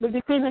 We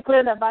decree and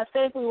declare that by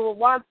faith we will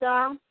walk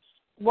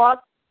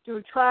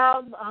through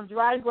trials on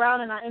dry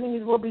ground, and our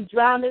enemies will be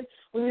drowned.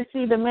 We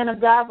receive the men of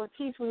God with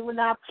peace. We will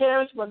not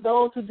perish, but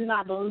those who do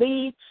not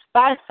believe.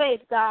 By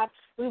faith, God,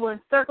 we will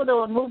encircle the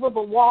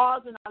immovable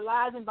walls in our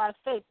lives, and by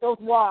faith, those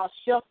walls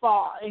shall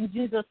fall. In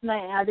Jesus'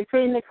 name, I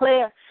decree and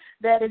declare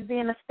that is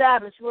being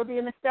established. We're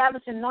being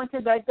established,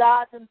 anointed by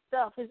God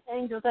himself. His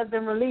angels have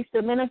been released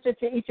to minister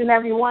to each and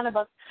every one of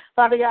us.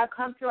 Father God,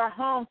 come to our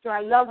homes, to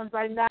our loved ones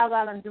right now,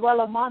 God, and dwell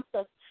amongst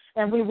us.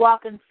 And we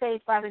walk in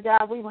faith, Father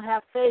God. We will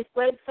have faith,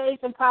 great faith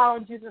and power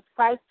in Jesus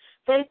Christ,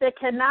 faith that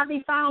cannot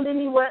be found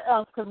anywhere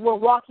else, because we're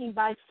walking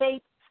by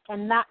faith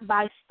and not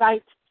by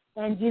sight.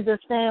 In Jesus'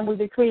 name, we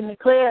decree and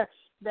declare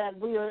that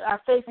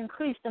our faith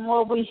increased the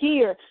more we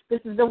hear.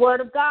 This is the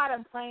word of God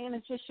I'm praying.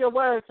 It's just your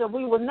word. So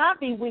we will not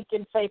be weak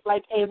in faith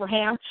like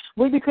Abraham.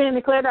 We decree and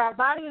declare that our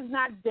body is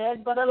not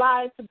dead but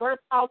alive to birth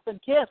out the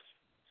gifts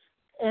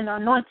and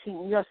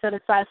anointing you have set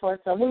aside for us.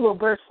 So we will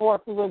burst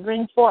forth. We will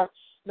bring forth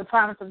the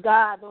promise of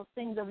God, those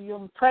things that you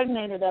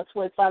impregnated us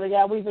with, Father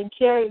God. We've been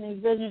carrying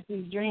these visions,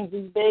 these dreams,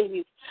 these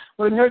babies.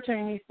 We're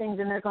nurturing these things,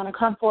 and they're going to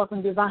come forth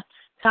in divine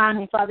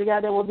timing, Father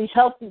God. There will be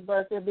healthy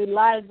births. There will be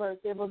live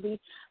births. There will be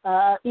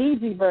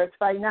easy births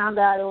right now,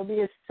 God. It will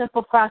be a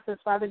simple process,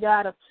 Father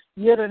God, of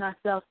yielding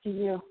ourselves to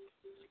you.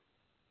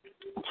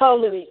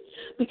 Totally,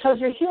 because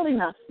you're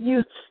healing us.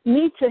 You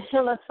need to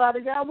heal us, Father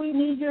God. We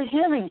need your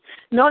healing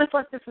in order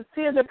for us to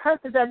fulfill the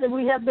purpose that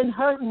we have been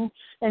hurting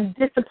and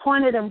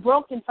disappointed and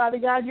broken, Father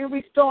God. You're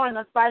restoring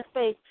us by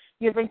faith.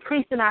 You've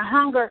increasing our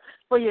hunger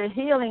for your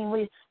healing.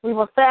 We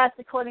will fast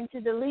according to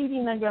the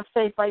leading of your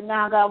faith right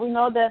now, God. We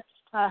know that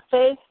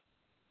faith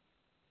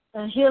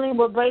and healing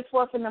will break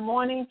forth in the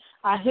morning.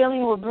 Our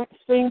healing will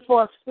spring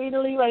forth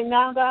speedily right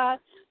now, God.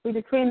 We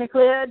decree and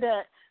declare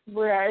that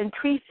we're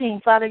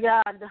increasing, Father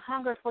God, the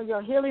hunger for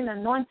your healing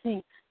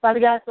anointing, Father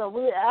God. So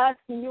we're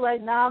asking you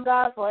right now,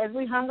 God, for as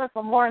we hunger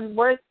for more and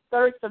worse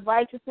thirst of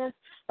righteousness,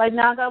 right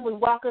now, God, we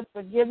walk in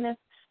forgiveness.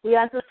 We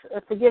ask for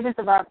forgiveness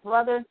of our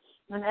brothers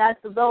and ask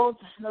for those,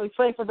 we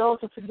pray for those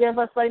who forgive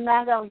us right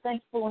now, God. We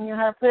thank you for when you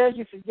have prayers,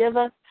 you forgive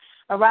us.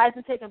 Arise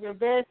and take up your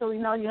bed so we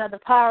know you have the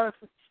power of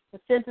the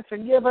sin to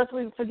forgive us.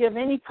 We forgive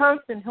any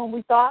person whom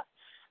we thought.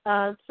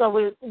 So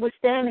we're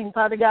standing,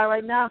 Father God,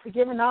 right now,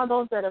 forgiving all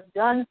those that have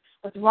done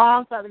what's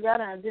wrong, Father God,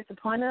 and have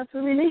disappointed us.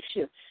 We release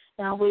you.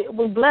 And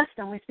we bless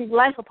them. We speak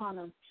life upon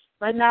them.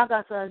 Right now,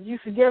 God, so as you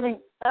forgiving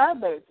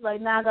others,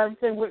 right now, God,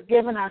 we're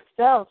giving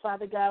ourselves,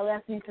 Father God. We're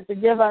asking you to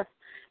forgive us.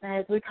 And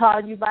as we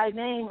call you by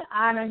name and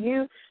honor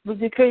you, we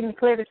decree and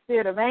declare the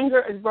spirit of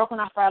anger is broken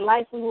off our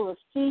life. We will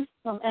cease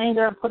from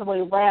anger and put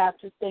away wrath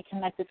to stay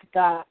connected to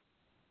God.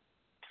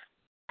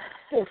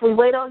 If we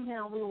wait on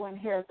him, we will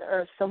inherit the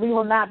earth. So we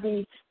will not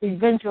be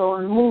revengeful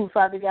and moved,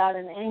 Father God,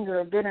 in anger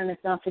or bitterness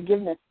and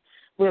unforgiveness.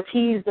 We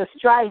appease the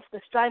strife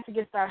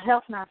against our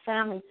health and our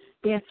family,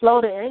 being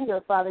slow to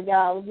anger, Father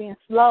God. We're being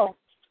slow.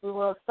 We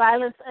will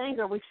silence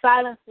anger. We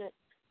silence it,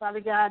 Father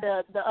God,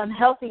 the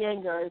unhealthy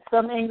anger.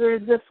 Some anger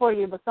is good for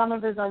you, but some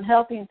of it is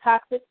unhealthy and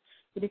toxic.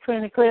 We decree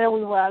and declare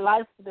we will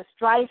allow the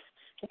strife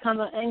that comes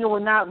with anger will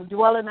not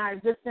dwell in our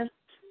existence.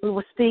 We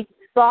will speak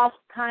soft,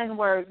 kind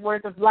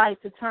words of life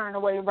to turn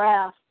away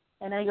wrath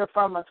and anger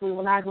from us. We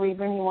will not grieve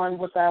anyone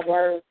with our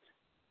words.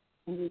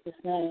 In Jesus'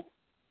 name.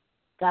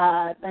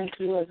 God, thank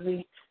you as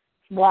we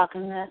walk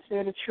in that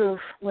spirit of truth.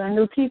 We're a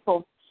new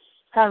people,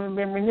 having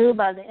been renewed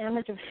by the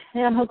image of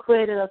him who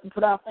created us to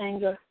put off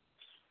anger.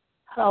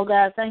 Oh,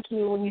 God, thank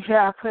you. When you hear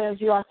our prayers,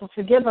 you also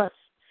forgive us.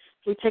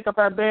 We take up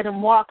our bed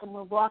and walk, and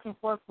we're walking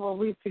forth where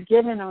we've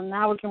forgiven, and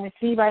now we can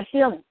receive our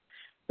healing.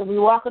 So we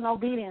walk in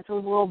obedience. We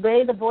will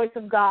obey the voice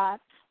of God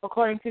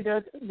according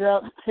to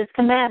his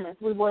commandments.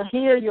 We will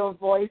hear your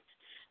voice.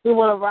 We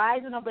will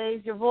arise and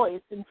obey your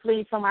voice and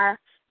flee from our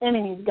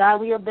enemies. God,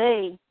 we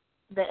obey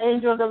the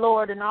angel of the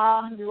Lord and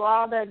do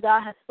all that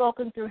God has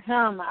spoken through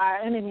him. Our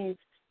enemies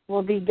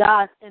will be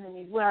God's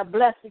enemies. We are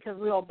blessed because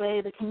we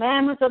obey the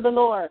commandments of the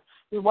Lord.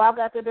 We walk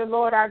after the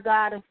Lord our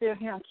God and fear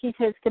him. Keep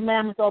his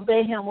commandments,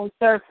 obey him. We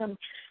serve him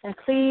and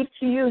cleave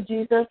to you,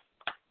 Jesus.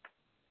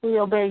 We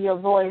obey your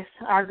voice,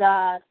 our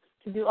God,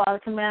 to do all the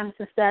commandments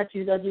and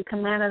statutes that you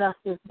commanded us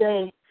this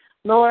day.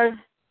 Lord,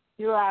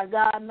 you are our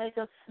God. Make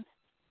us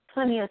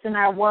plenteous in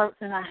our works,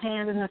 in our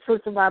hands, in the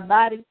fruits of our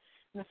body,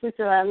 in the fruits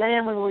of our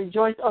land. We will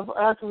rejoice over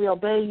us. We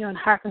obey you and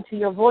hearken to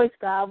your voice,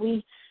 God.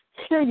 We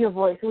hear your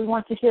voice. We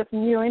want to hear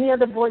from you. Any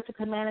other voice are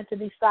commanded to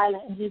be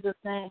silent in Jesus'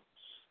 name.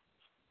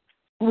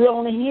 We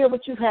only hear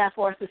what you have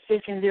for us to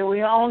speak and do.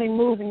 We only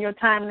move in your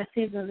time and the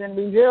seasons and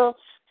reveal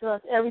to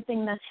us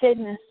everything that's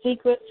hidden and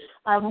secret,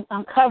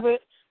 uncovered,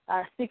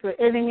 our secret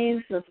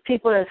enemies, the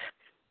people as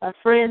our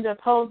friends are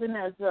posing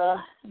as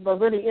but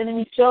really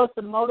enemies. Show us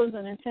the motives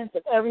and intents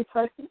of every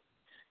person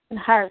and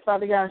heart,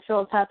 Father God, and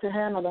show us how to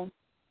handle them.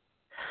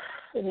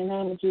 In the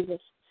name of Jesus.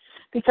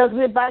 Because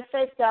we're by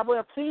faith, God,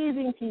 we're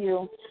pleasing to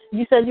you.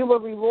 You said you will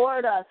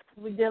reward us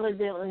because we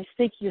diligently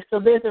seek you. So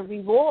there's a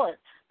reward,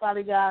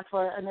 Father God,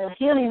 and the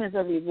healing is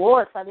a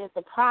reward, Father. It's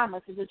a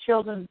promise. It's the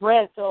children's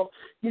bread. So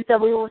you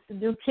said we will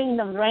do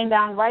kingdoms, rain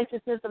down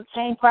righteousness,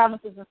 obtain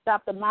promises, and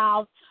stop the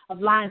mouths of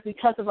lions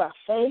because of our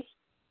faith.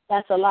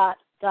 That's a lot.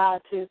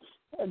 God, to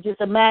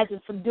just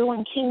imagine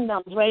subduing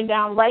kingdoms, rain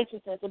down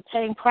righteousness,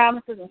 obtain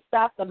promises, and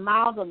stop the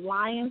mouths of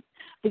lions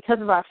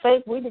because of our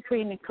faith. We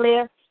decree and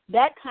declare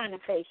that kind of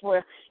faith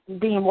we're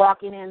being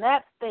walking in.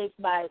 That faith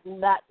that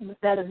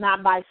is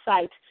not by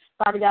sight,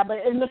 Father God,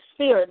 but in the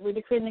spirit. We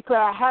decree and declare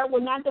our heart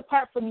will not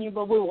depart from you,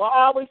 but we will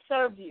always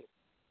serve you,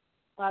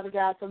 Father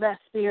God. So that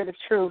spirit of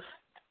truth.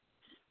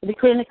 We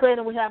decree and declare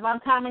that we have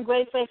uncommon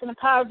great faith in the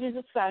power of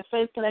Jesus Christ,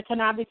 faith that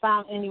cannot be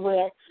found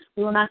anywhere.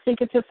 We will not seek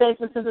into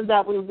faithlessness of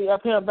that. We will be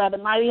upheld by the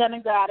mighty hand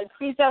of God.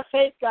 Increase our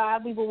faith,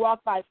 God. We will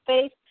walk by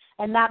faith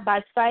and not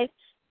by sight.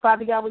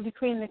 Father God, we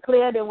decree and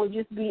declare there will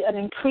just be an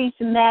increase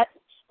in that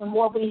and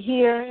what we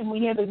hear, and we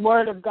hear the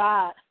word of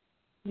God.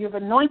 You've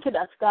anointed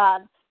us,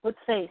 God, with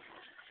faith.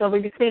 So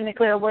we decree and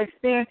declare we're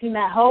experiencing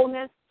that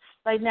wholeness.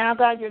 Right now,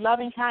 God, your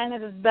loving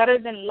kindness is better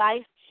than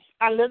life.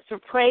 Our lips will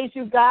praise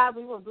you, God.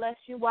 We will bless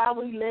you while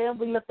we live.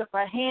 We lift up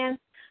our hands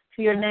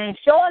to your name.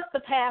 Show us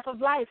the path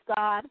of life,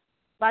 God.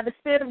 By the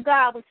Spirit of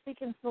God, we speak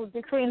and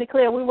decree and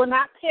declare we will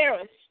not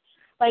perish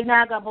right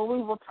now, God, but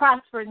we will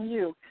prosper in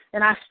you.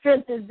 And our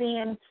strength is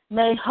being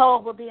made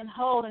whole. We're being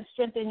whole and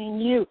strengthened in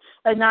you.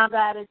 Right now,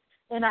 God, it's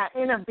in our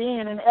inner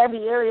being, in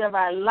every area of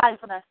our life,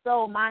 in our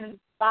soul, mind,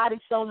 body,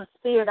 soul, and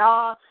spirit,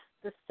 all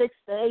the 6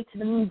 to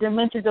 8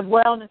 dimensions of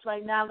wellness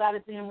right now, God,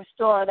 is being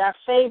restored. Our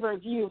favor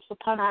of you is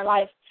upon our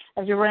life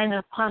as you reign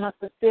upon us,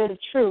 the spirit of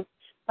truth.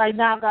 Right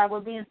now, God, we're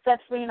being set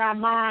free in our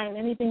mind.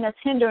 Anything that's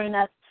hindering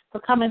us for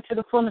coming to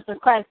the fullness of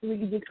Christ, we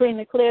can decree and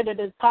declare that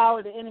His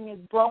power, the enemy is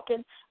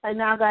broken. Right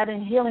now, God,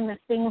 in healing is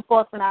singing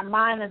forth in our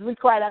mind. As we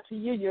cry out to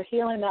you, you're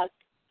healing us.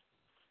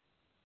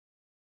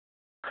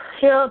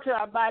 Heal to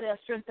our body, our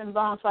strength and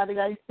bones, Father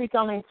God. You speak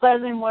only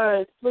pleasant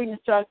words, sweetness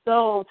to our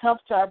souls, health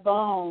to our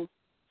bones,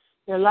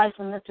 your life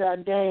and lift to our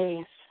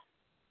days.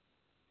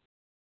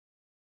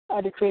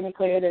 I decree and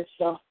declare this.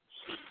 So,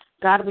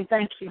 God, we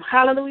thank you.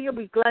 Hallelujah.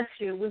 We bless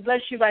you. We bless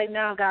you right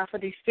now, God, for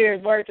these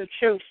spirit words of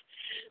truth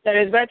that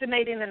is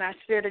resonating in our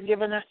spirit and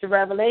giving us the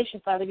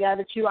revelation, Father God,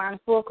 that you are in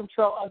full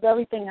control of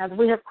everything. As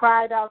we have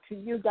cried out to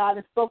you, God,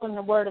 and spoken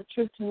the word of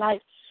truth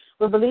tonight,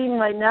 we're believing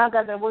right now,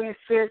 God, that we're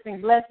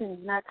experiencing blessings,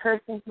 not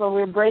cursings, but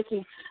we're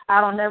breaking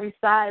out on every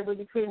side. We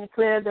decree and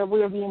declare that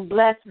we are being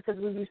blessed because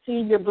we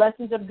receive your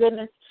blessings of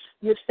goodness.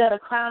 You've set a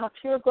crown of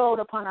pure gold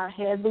upon our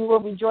heads. We will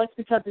rejoice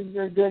because of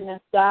your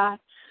goodness, God.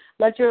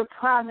 Let your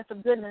promise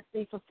of goodness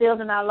be fulfilled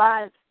in our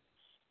lives.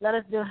 Let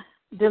us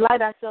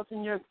delight ourselves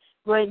in your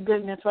great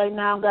goodness right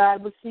now,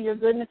 God. We see your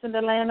goodness in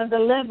the land of the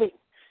living.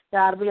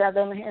 God, we are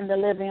in the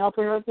living.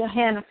 Open up your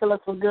hand and fill us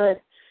with good.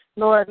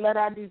 Lord, let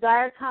our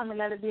desire come and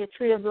let it be a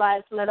tree of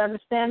life. Let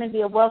understanding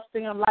be a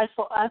wellspring of life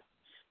for us.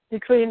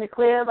 Decree and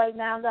declare right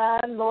now,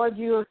 God, Lord,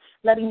 you are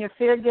letting your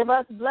fear give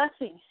us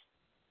blessings.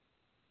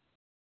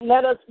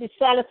 Let us be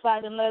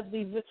satisfied and let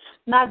us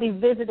not be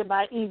visited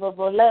by evil,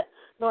 but let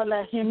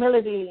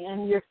humility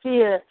and your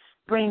fear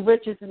bring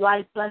riches,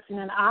 life, blessing,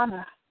 and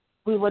honor.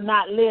 We will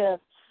not live.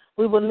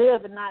 We will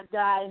live and not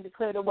die and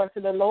declare the works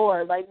of the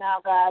Lord. Right now,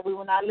 God, we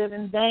will not live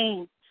in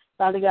vain,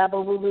 Father God,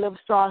 but we will live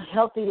strong,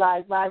 healthy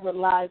lives, vibrant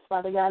lives,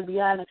 Father God,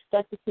 beyond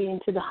expectancy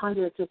into the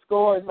hundreds of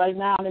scores right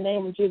now in the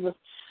name of Jesus.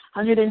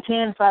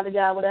 110, Father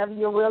God, whatever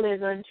your will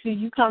is, or until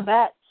you come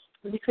back,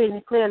 we decree and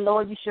declare,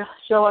 Lord, you shall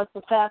show us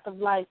the path of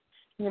life.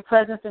 In your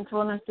presence and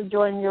fullness of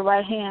joy in your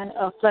right hand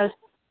of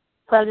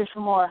pleasures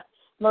for more.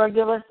 Lord,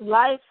 give us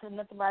life and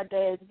lift up our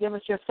days. Give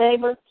us your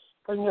favor,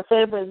 for your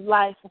favor is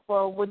life.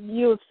 For with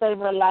you is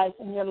favor of life,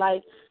 and your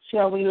life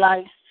shall we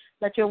life.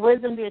 Let your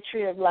wisdom be a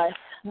tree of life.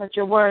 Let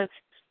your words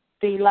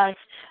be life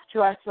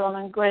to our soul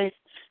and grace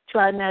to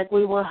our neck.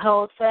 We will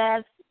hold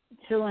fast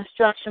to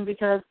instruction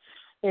because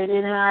it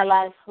is in our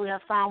life. We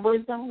have found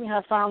wisdom. We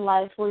have found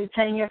life. We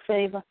retain your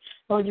favor.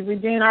 Lord, you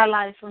redeem our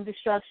life from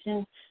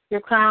destruction. Your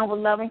crown with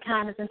loving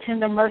kindness and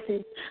tender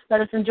mercies. Let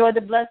us enjoy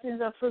the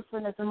blessings of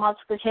fruitfulness and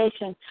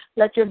multiplication.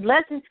 Let your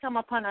blessings come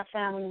upon our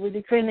family. We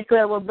decree and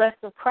declare we're blessed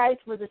of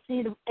Christ with the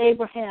seed of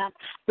Abraham.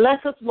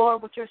 Bless us,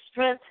 Lord, with your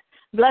strength.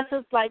 Bless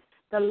us like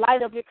the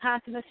light of your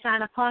countenance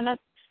shine upon us.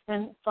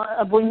 And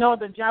we know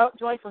the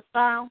joyful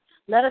sound.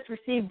 Let us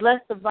receive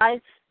blessed advice.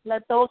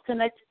 Let those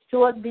connected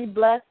to us be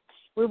blessed.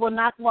 We will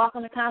not walk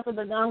in the counsel of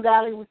the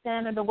ungodly. We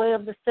stand in the way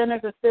of the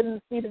sinners or sit in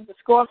the seat of the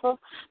scornful.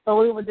 But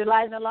we will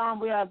delight in the law.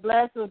 We are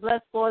blessed. We're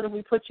blessed, Lord, and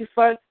we put you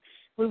first.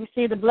 We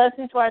receive the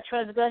blessings for our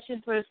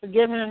transgressions, for his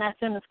forgiven, and our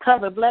sin is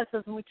covered. Bless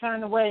us, and we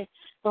turn away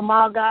from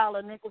all guile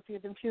and iniquity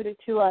is imputed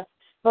to us.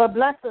 Lord,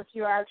 bless us.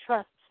 You are our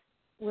trust.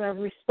 We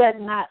respect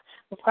not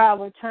the proud.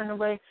 We turn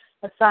away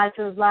aside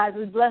to his lies.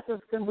 We bless us,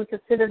 and we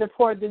consider the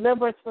poor.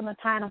 Deliver us from the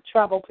time of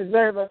trouble.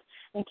 Preserve us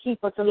and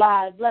keep us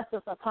alive. Bless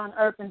us upon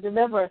earth and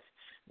deliver us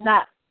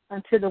not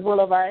unto the will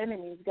of our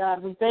enemies,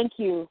 God. We thank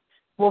you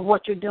for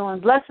what you're doing.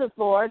 Bless us,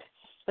 Lord,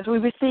 as we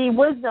receive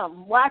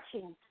wisdom,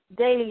 watching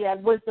daily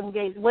at wisdom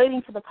gates,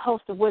 waiting for the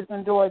post of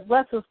wisdom doors.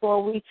 Bless us,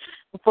 Lord,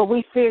 for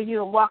we fear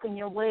you and walk in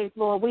your ways,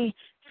 Lord. We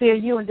fear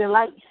you and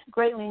delight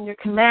greatly in your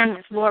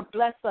commandments, Lord.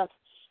 Bless us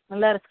and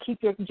let us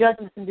keep your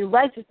judgments and do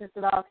righteousness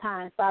at all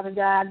times. Father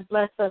God,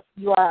 bless us.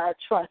 You are our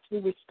trust. We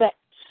respect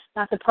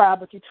not the proud,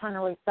 but you turn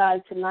away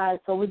sides to lies.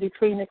 So we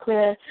decree and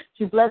declare,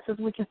 you bless us,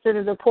 we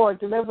consider the poor,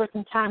 deliver us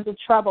in times of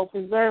trouble,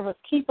 preserve us,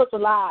 keep us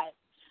alive.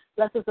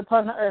 Bless us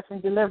upon the earth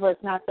and deliver us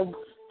not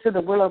to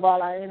the will of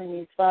all our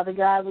enemies. Father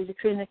God, we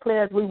decree and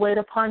declare as we wait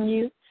upon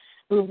you,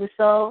 we will be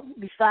so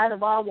beside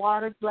of all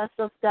waters. Bless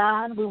us,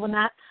 God. We will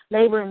not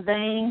labor in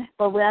vain,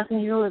 but we're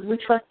asking you as we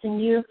trust in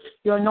you,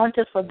 you anoint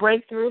us for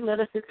breakthrough. Let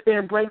us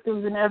experience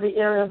breakthroughs in every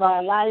area of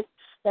our life.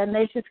 That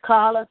nations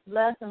call us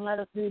blessed and let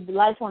us be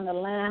life on the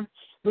land.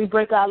 We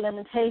break our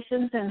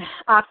limitations and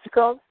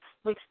obstacles.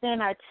 We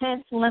extend our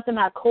tents, lengthen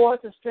our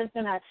cords, and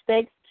strengthen our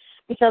stakes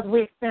because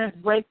we experience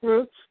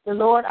breakthrough. The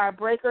Lord, our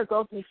breaker,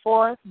 goes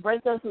before us.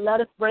 Break us,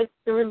 let us break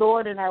through,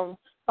 Lord, in our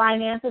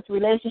finances,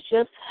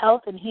 relationships,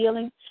 health, and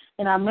healing,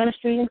 in our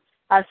ministries,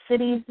 our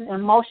cities,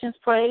 emotions,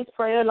 praise,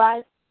 prayer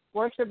life,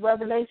 worship,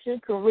 revelation,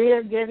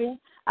 career, giving,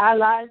 our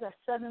lives, our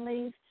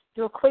suddenlies.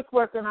 Do a quick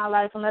work in our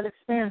life and let us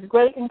experience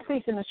great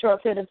increase in a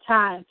short period of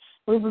time.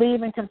 We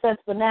believe and confess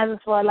bonanza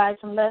for our lives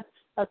and let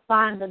us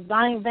find the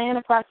vein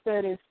of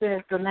prosperity and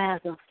experience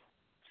bonanza.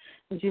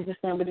 In Jesus'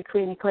 name we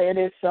decree and declare it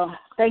is so.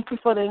 Thank you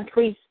for the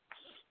increase.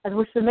 As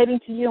we're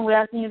submitting to you and we're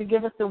asking you to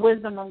give us the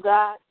wisdom of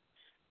God.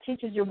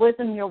 Teach us your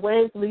wisdom and your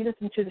ways. Lead us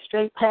into the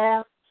straight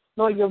path.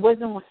 Lord, your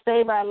wisdom will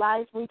save our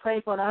lives. We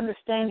pray for an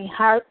understanding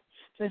heart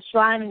to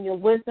enshrine in your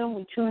wisdom.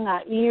 We tune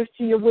our ears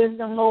to your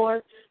wisdom,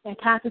 Lord, and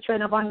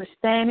concentrate on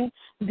understanding.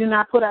 We do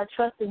not put our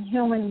trust in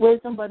human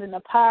wisdom, but in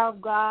the power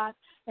of God.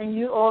 And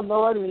you, oh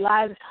Lord,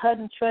 rely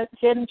on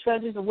hidden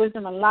treasures of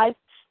wisdom and life.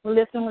 We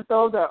listen with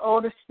those that are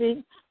older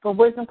speak. For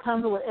wisdom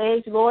comes with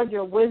age, Lord.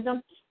 Your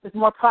wisdom is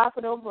more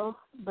profitable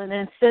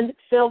than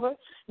silver,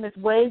 and its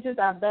wages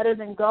are better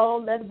than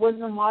gold. Let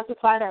wisdom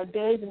multiply our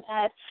days and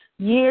add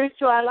years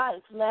to our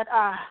life. Let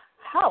our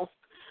house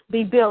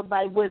be built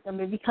by wisdom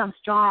and become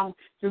strong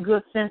through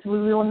good sense.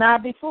 We will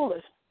not be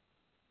foolish.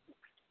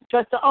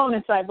 Trust our own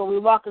insight, but we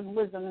walk in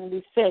wisdom and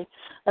be safe.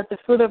 Let the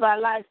fruit of our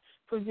life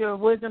prove your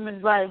wisdom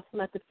is right.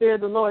 Let the fear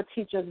of the Lord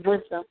teach us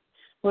wisdom.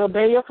 We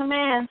obey your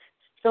commands,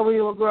 so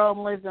we will grow in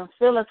wisdom.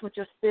 Fill us with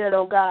your spirit,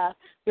 O God.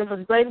 Give us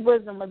great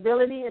wisdom,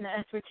 ability, and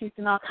expertise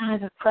in all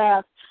kinds of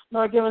crafts.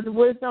 Lord, give us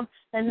wisdom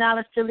and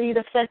knowledge to lead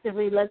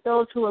effectively. Let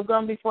those who have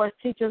gone before us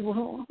teach us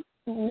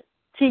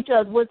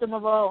wisdom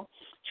of all.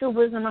 True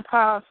wisdom and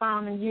power are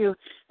found in you.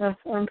 And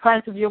the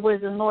price of your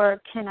wisdom, Lord,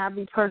 cannot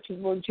be purchased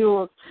with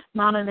jewels,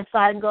 mounted in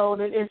fine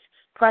gold. Its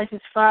price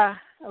is far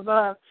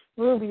above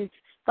rubies.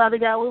 Father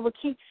God, we will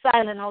keep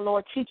silent, O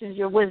Lord. Teach us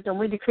your wisdom.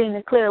 We decree and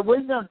declare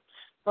wisdom.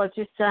 But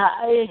just,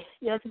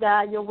 yes,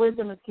 God, your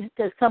wisdom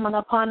is coming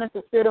upon us,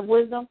 the spirit of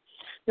wisdom.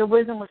 Your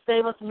wisdom will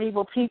save us from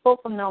evil people,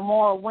 from the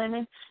immoral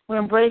women. We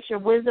embrace your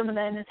wisdom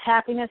and its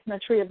happiness and the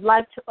tree of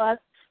life to us.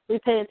 We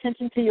pay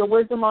attention to your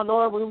wisdom, O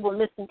Lord. We will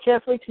listen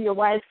carefully to your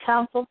wise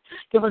counsel.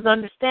 Give us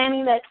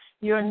understanding that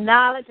your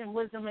knowledge and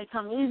wisdom may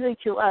come easily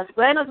to us.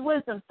 Grant us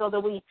wisdom so that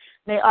we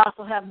may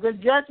also have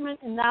good judgment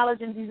and knowledge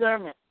and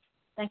discernment.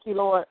 Thank you,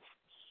 Lord.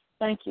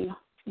 Thank you.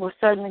 Will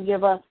certainly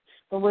give us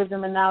the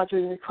wisdom and knowledge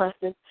we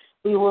requested.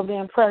 We will be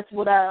impressed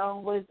with our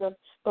own wisdom,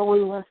 but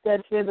we will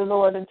instead fear the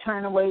Lord and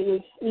turn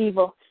away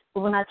evil.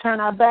 We will not turn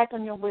our back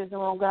on your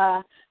wisdom, O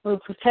God. We will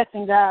protect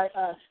and guide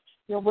us.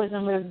 Your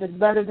wisdom is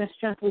better than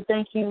strength. We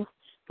thank you,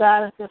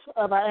 God,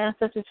 of our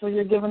ancestors, for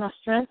your giving us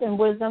strength and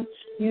wisdom.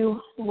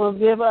 You will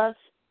give us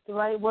the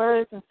right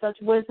words and such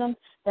wisdom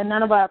that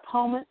none of our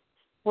opponents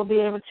will be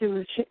able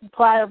to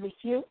reply or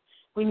refute.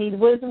 We need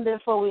wisdom,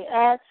 therefore we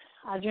ask,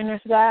 our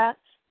generous God,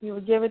 you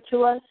will give it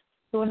to us.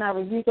 You will not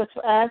rebuke us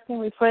for asking.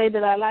 We pray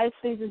that our life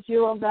pleases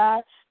you, O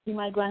God. You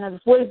might grant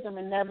us wisdom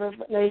and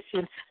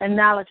revelation and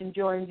knowledge and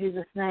joy in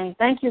Jesus' name.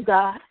 Thank you,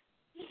 God.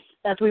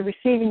 As we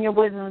receive in your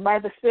wisdom by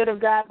the Spirit of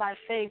God, by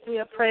faith, we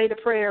have prayed a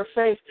prayer of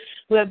faith.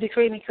 We have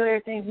decreed and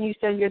declared things, and you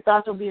said your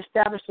thoughts will be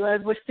established. So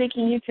as we're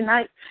seeking you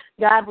tonight,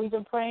 God, we've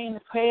been praying the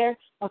prayer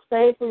of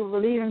faith. We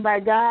were believing by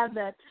God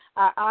that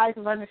our eyes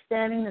of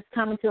understanding is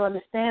coming to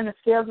understand. The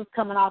scales is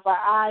coming off our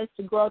eyes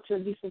to grow to a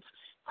deep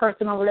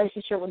personal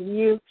relationship with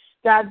you.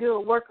 God, do a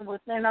work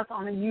within us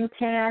only you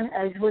can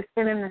as we're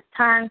spending this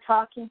time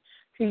talking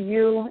to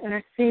you,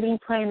 interceding,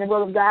 praying the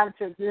will of God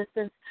into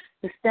existence,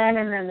 to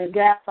standing in the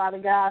gap, Father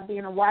God,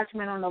 being a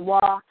watchman on the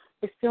wall,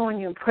 pursuing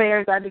your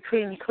prayers. I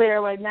decree and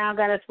declare right now,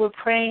 God, as we're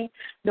praying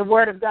the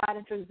word of God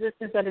into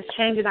existence that is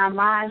changing our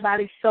mind,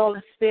 body, soul,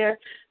 and spirit,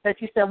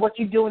 that you said what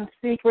you do in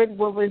secret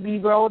will be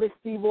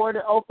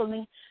rewarded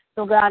openly.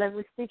 So, God, as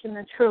we're seeking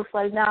the truth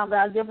right now,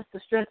 God, give us the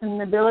strength and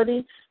the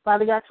ability,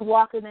 Father God, to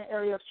walk in the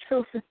area of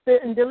truth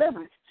and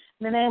deliverance.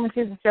 In the name of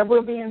Jesus, that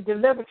we're being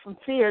delivered from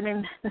fear,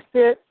 and the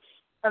spirit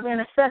of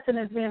intercession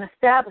is being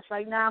established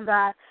right now,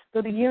 God,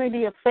 through the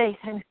unity of faith,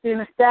 and it's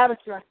being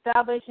established through our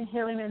salvation,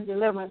 healing, and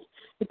deliverance.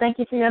 We thank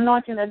you for your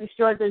anointing that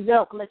destroys the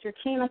yoke. Let your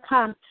kingdom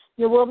come.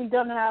 Your will be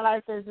done in our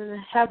life as in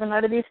heaven.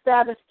 Let it be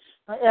established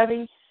in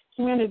every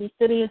community,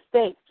 city, and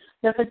state.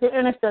 Let the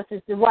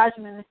intercessors, the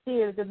watchmen, the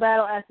seers, the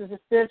battle axes, the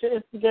spiritual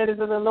instigators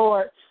of the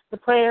Lord, the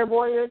prayer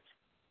warriors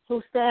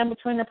who stand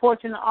between the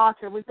porch and the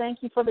altar. We thank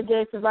you for the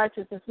gates of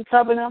righteousness. We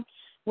cover them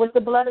with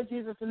the blood of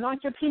Jesus.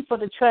 Anoint your people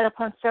to tread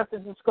upon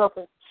serpents and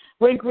scorpions.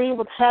 We agree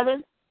with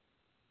heaven.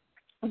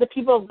 The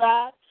people of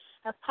God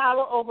have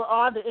power over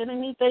all the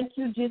enemy. Thank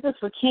you, Jesus,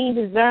 for keen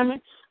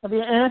discernment of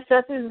your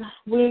intercessors.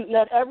 We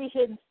let every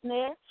hidden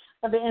snare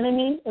of the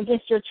enemy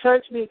against your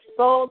church be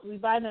exposed. We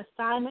bind the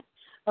assignment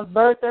of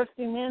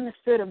bloodthirsty men, the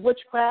spirit of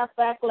witchcraft,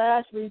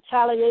 backlash,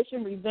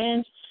 retaliation,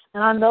 revenge,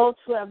 and on those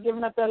who have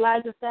given up their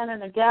lives to stand in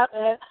the gap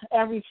at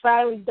every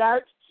fiery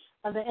dart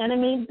of the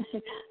enemy.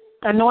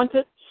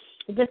 Anointed.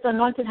 This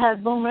anointed has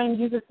boomerang in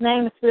Jesus'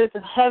 name, the spirits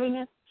of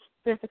heaviness,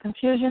 spirits of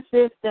confusion,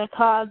 spirits that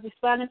cause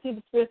despondency,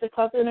 the spirits that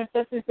cause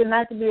intercessors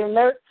tonight to be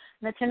alert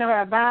and attentive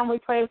are bound. We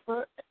pray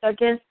for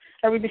against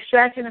every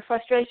distraction and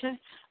frustration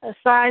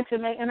assigned to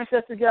make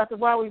intercessors get off the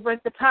wall. We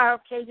break the power of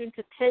caging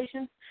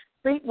temptations,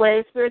 street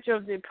waves, spiritual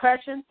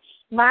depression,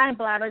 mind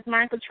blotters,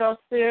 mind control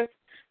spirits,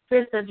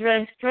 spirits that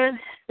drain strength,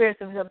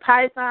 spirits of the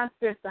python,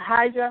 spirits of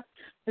hydra,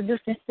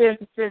 seducing spirits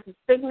and spirits of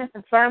sickness,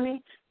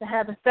 infirmity that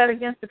have been set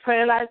against the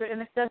prayer lives of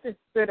intercessors.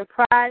 Spirit of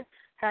pride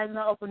has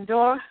no open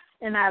door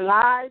in our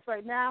lives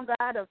right now,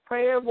 God, of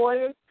prayer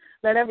warriors.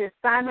 Let every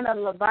assignment of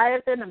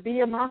Leviathan and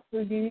Behemoth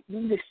be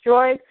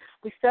destroyed.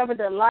 We sever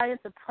the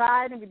alliance of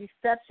pride and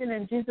deception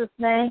in Jesus'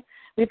 name.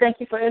 We thank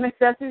you for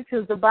intercessors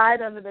who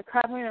abide under the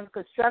covering of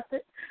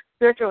constructed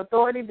spiritual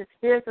authority. The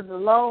spirits of the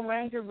Lone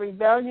Ranger,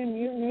 rebellion,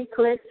 mutiny,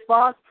 cliques,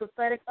 false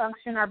prophetic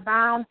unction are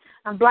bound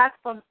and blocked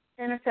from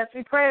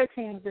intercessory prayer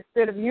teams. The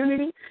spirit of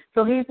unity,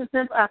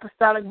 cohesiveness,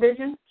 apostolic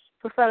vision,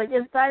 prophetic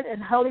insight,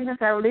 and holiness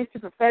are released to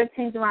prophetic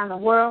teams around the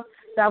world.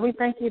 God, we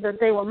thank you that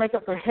they will make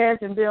up their heads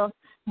and build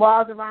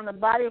walls around the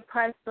body of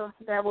Christ so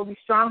that will be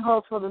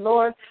strongholds for the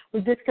Lord.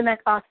 We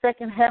disconnect our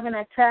second heaven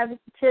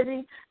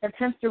activity,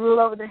 attempts to rule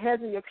over the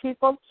heads of your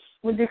people.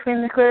 We decree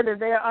and declare that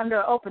they are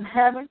under open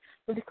heaven.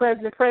 We declare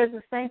that the prayers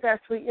of saints are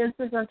sweet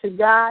incense unto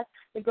God.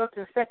 They go to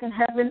the second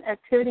heaven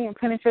activity and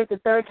penetrate the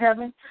third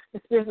heaven.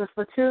 The spirits of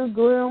fatigue,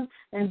 gloom,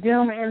 and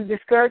doom and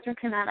discouragement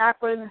cannot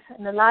operate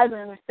in the lives of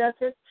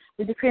intercessors.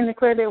 We decree and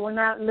declare they will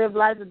not live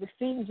lives of deceit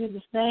in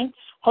Jesus' name.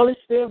 Holy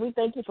Spirit, we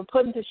thank you for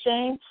putting to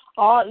shame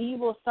all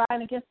evil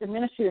sign against the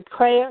ministry of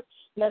prayer.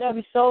 Let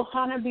every soul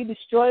hunter be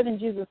destroyed in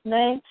Jesus'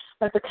 name.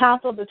 Let the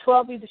counsel of the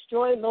 12 be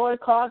destroyed. Lord,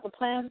 cause the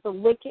plans of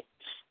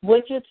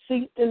wicked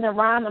seats in the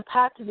round and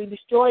pot to be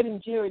destroyed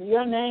in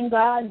your name,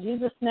 God, in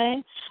Jesus'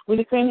 name. We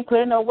decree and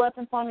declare no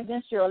weapon formed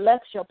against your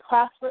elect shall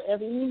prosper.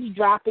 Every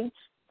eavesdropping,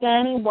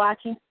 standing,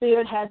 watching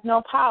spirit has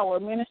no power.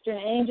 Ministering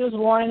angels,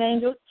 warring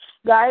angels,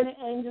 guiding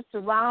angels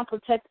surround,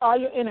 protect all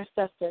your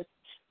intercessors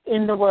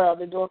in the world.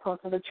 The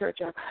doorposts of the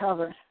church are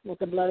covered with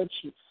the blood of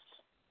Jesus.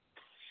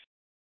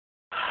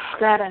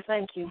 God, I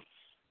thank you.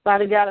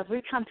 Father God, as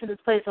we come to this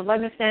place of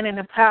understanding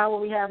the power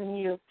we have in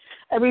you,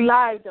 every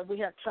life that we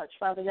have touched,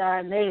 Father God,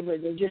 our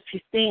neighbors, or just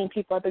seeing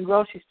people at the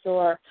grocery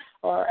store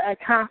or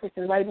at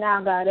conferences right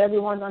now, God,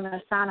 everyone's under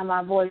the sound of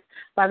my voice,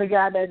 Father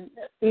God, that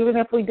even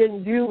if we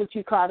didn't do what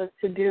you called us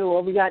to do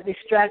or we got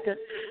distracted,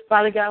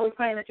 Father God, we're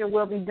praying that your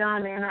will be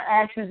done in our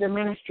actions and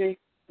ministry,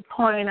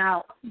 pouring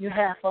out you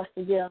have for us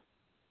to give.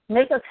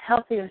 Make us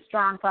healthy and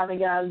strong, Father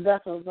God,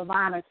 vessels of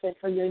honor fit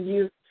for your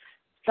use,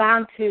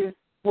 strong to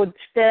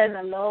withstand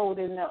the load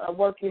and the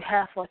work you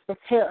have for us.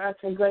 Prepare us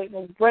for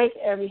greatness. Break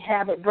every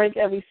habit. Break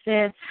every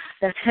sin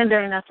that's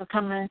hindering us from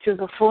coming into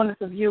the fullness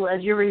of you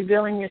as you're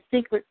revealing your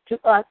secrets to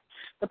us,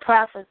 the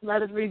prophets.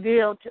 Let us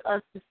reveal to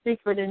us the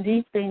secret and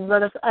deep things.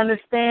 Let us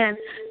understand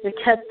the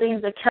kept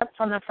things that kept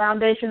from the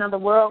foundation of the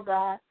world,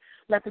 God.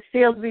 Let the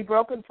seals be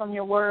broken from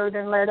your word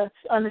and let us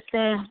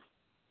understand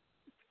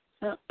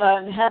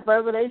and have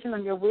revelation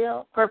of your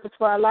will, purpose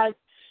for our life.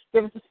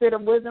 Give us the spirit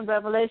of wisdom,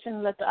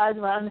 revelation. Let the eyes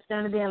of our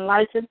understanding be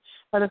enlightened.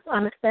 Let us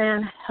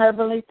understand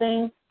heavenly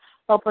things.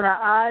 Open our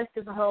eyes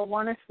to behold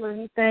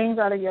wonderful things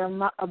out of your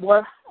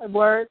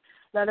word.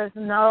 Let us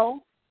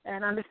know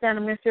and understand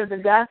the mystery of the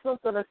gospel.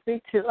 So let's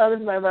speak to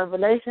others by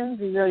revelation.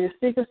 Reveal your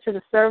secrets to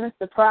the servants,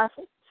 the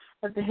prophets.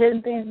 Let the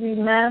hidden things be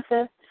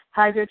manifest.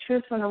 Hide your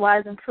truth from the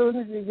wise and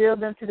prudent. Reveal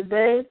them to the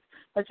babes.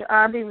 Let your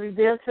arm be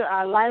revealed to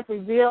our life.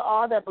 Reveal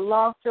all that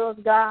belongs to us,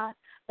 God.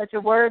 Let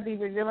your word be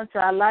revealed to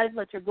our life.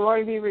 Let your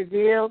glory be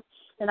revealed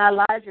in our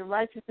lives, your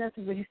righteousness.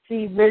 We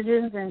receive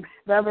visions and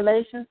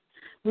revelations.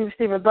 We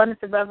receive abundance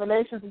of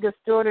revelations, good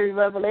story of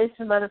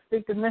revelation. Let us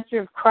speak the mystery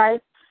of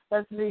Christ.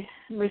 Let us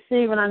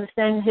receive and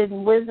understand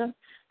hidden wisdom.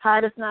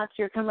 Hide us not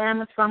your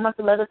commandments from us,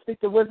 and let us speak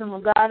the wisdom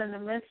of God in the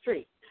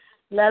mystery.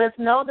 Let us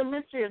know the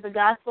mystery of the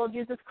gospel of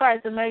Jesus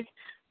Christ and make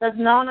us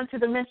known unto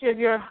the mystery of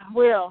your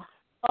will.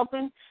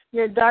 Open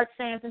your dark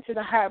sayings into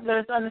the heart. Let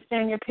us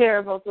understand your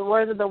parables, the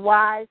words of the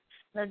wise,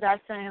 and the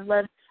dark sayings.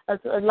 Let us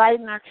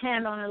lighten our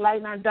candle and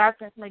lighten our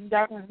darkness, make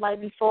darkness light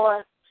before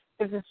us.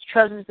 Give us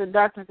treasures of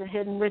darkness and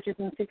hidden riches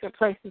in secret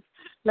places.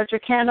 Let your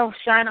candle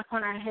shine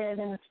upon our head,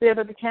 and the spirit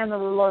of the candle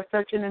of the Lord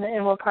searching in the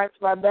inward parts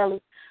of our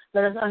belly.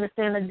 Let us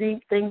understand the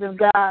deep things of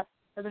God.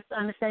 Let us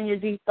understand your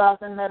deep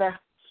thoughts, and let our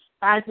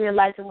eyes be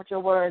enlightened with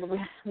your word.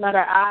 Let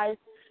our eyes,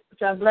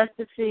 which are blessed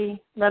to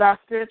see, let our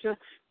spiritual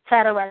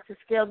cataracts and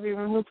scales be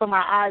removed from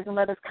our eyes, and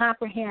let us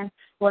comprehend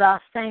what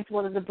our saints,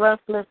 what is the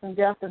breadth, width, and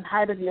depth and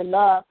height of your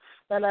love.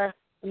 Let our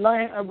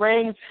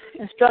Reigns,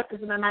 instruct us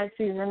in the night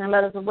season, and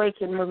let us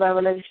awaken with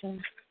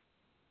revelation.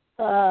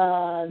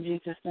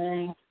 Jesus'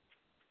 name.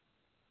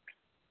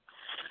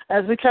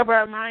 As we cover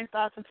our mind,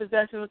 thoughts, and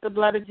possessions with the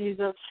blood of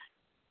Jesus,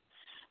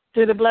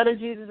 through the blood of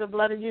Jesus,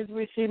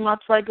 we receive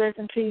multiplied grace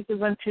and peace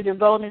into the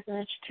boldness and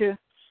into the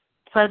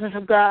presence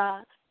of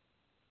God.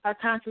 Our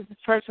conscience is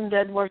first from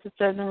dead works of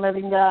serving and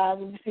living God.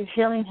 We receive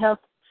healing, health,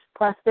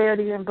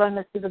 prosperity, and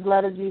abundance through the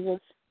blood of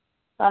Jesus.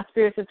 Our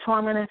spirits of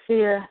torment and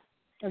fear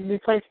is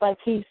replaced by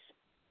peace.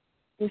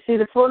 We see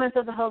the fullness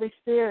of the Holy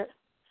Spirit.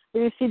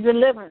 We receive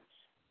deliverance.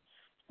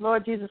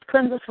 Lord Jesus,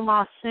 cleanse us from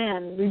all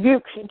sin,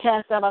 rebuke and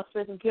cast out our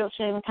spirits of guilt,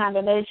 shame, and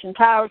condemnation,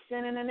 power,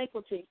 sin, and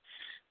iniquity.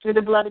 Through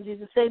the blood of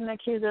Jesus, Satan, the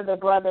accuser of the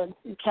brother,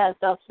 and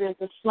cast out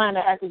spirits of slander,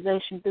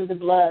 accusation through the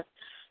blood.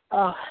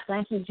 Oh,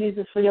 thank you,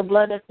 Jesus, for your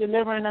blood that's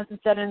delivering us and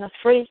setting us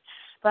free.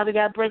 Father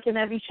God, breaking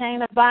every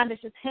chain of bondage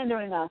that's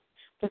hindering us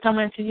to come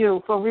into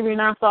you. For we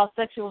renounce all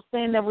sexual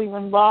sin that we've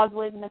been involved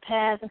with in the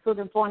past,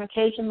 including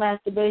fornication,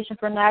 masturbation,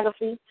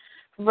 pornography,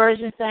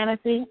 perversion,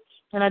 fantasy,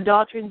 and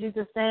adultery. In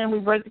Jesus' name, we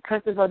break the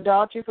curse of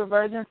adultery,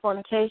 perversion,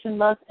 fornication,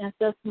 lust,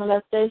 incest,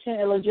 molestation,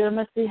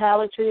 illegitimacy,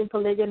 harlotry, and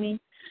polygamy.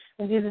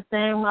 In Jesus'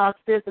 name, our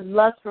spirits of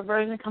lust,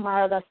 perversion come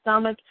out of our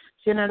stomach,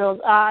 genitals,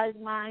 eyes,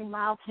 mind,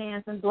 mouth,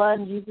 hands, and blood.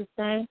 In Jesus'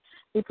 name,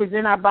 we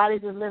present our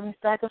bodies as living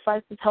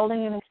sacrifices,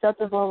 holy and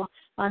acceptable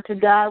unto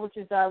God, which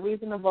is our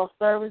reasonable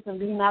service, and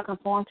be not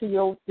conformed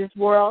to this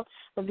world,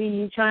 but be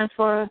ye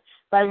transformed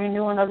by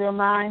renewing of your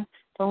mind,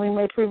 so we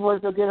may prove what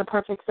is the good and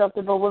perfect,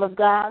 acceptable will of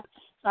God.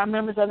 Our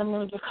members are the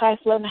members of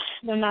Christ. Let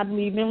them not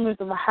be members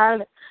of a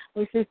harlot.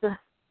 We seek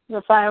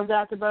the fire of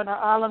God to burn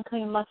out all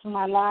unclean lust from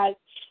our lives.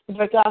 We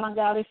break all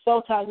ungodly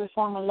soul ties with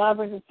former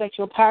lovers and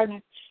sexual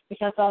partners,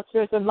 because our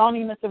spirits of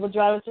loneliness that will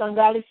drive us to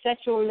ungodly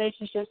sexual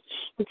relationships.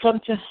 We come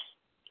to,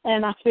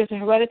 and our spirits of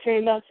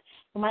hereditary lust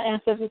from our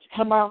ancestors to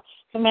come out,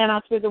 command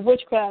our spirits of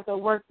witchcraft or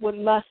work with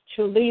lust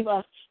to leave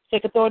us,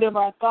 take authority over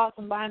our thoughts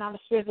and bind on the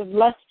spirits of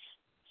lust,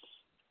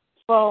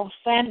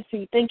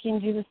 fantasy, thinking.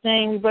 In Jesus'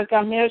 name, we break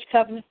our marriage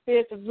covenant.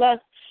 Spirits of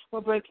lust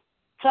will break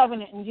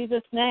covenant in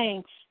Jesus'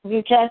 name.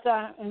 We cast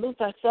out and loose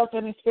ourselves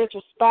from any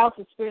spiritual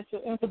spouses,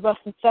 spiritual incubus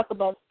and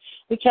succubus.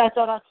 We cast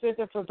out our spirits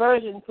of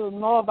perversion, including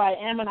Moabite,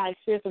 Ammonite,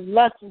 spirits of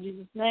lust in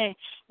Jesus' name,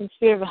 and the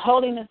spirit of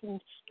holiness in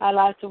our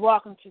lives to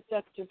walk into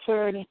sexual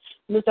purity.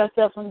 Loose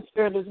ourselves from the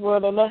spirit of this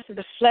world, the lust of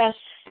the flesh,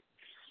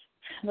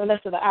 the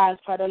lust of the eyes,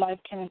 part of life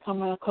can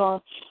come and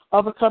cause.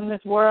 Overcome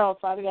this world,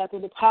 Father God,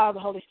 through the power of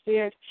the Holy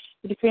Spirit.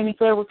 We decree and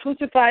declare we're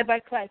crucified by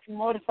Christ. We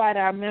mortified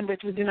our members.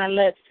 We do not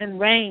let sin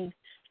reign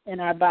in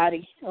our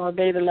body or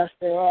obey the lust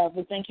thereof.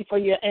 We thank you for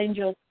your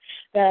angels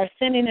that are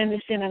sending and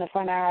descending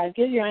upon our eyes.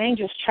 Give your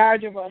angels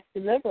charge over us,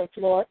 deliver us,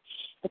 Lord.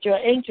 That your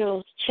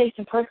angels chase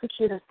and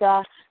persecute us,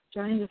 God. That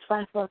your angels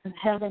fight for us in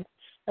heaven.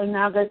 And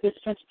now that this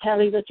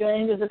principality, that your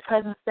angels are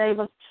present, save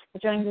us.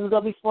 That your angels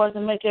go before us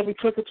and make every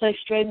crooked place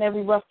straight and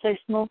every rough place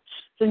smooth.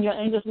 Send your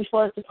angels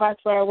before us to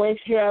prosper our ways,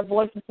 hear our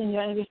voices, send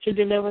your angels to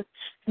deliver us.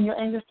 Send your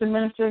angels to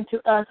minister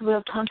to us. We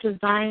have come to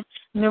Zion,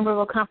 member of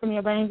a company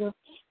of angels.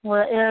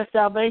 We're heirs of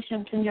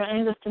salvation. Send your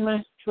angels to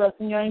minister to us.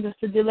 Send your angels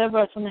to deliver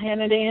us from the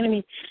hand of the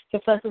enemy.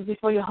 Confess us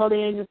before your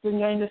holy angels. Send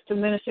your angels to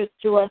minister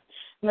to us.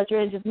 And let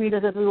your angels meet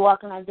us as we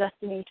walk in our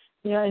destiny.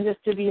 Send your angels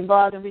to be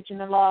involved in reaching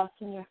the lost.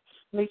 Send your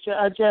reach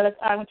your angelic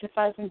army to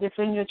fight and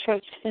defend your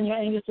church. Send your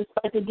angels to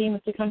fight the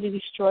demons to come to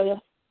destroy us.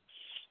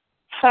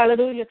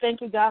 Hallelujah. Thank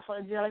you, God, for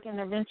angelic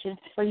intervention,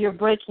 for your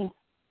breaking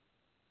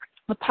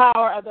the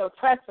power of the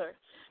oppressor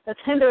that's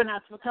hindering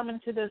us from coming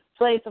to this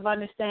place of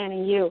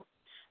understanding you.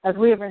 As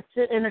we have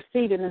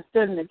interceded and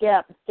stood in the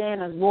gap and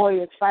stand as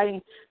warriors,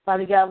 fighting,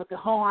 Father God, with the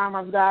whole armor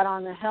of God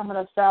on, the helmet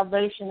of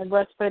salvation, the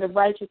breastplate of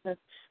righteousness,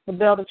 the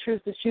belt of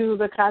truth, the shoes of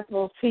the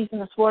gospel of peace,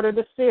 and the sword of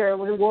the spirit.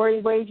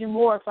 We're waging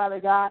war, Father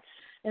God,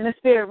 in the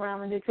spirit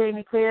realm, and decree and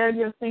declare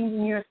your things,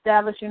 and you're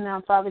establishing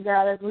now, Father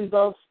God, as we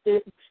both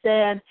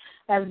stand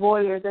as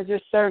warriors, as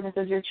your servants,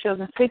 as your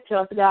children. Speak to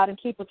us, God, and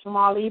keep us from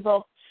all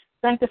evil.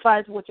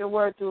 Sanctify us with your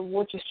word through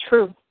which is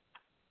true.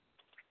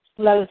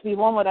 Let us be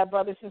one with our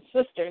brothers and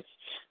sisters,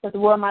 that the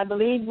world might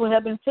believe we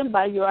have been sent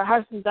by you. Our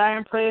hearts desire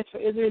and prayers for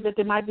Israel that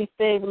they might be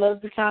saved. Let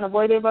us be counted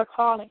worthy of our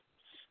calling.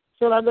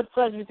 Fill our good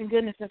pleasures and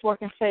goodness and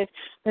work in faith,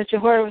 that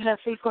your word will have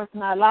free course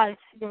in our life.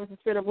 Give us the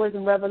spirit of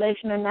wisdom,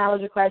 revelation, and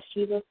knowledge of Christ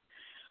Jesus.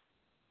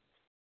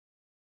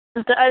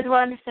 That the eyes of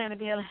our understanding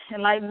be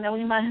enlightened, that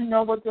we might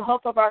know what the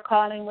hope of our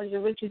calling was,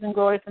 your riches and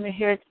glory from the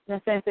inheritance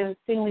and sense of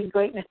exceedingly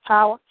greatness,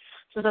 power,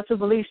 so that to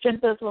believe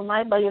strengthen us with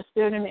might by your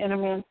spirit in the inner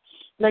man.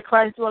 Let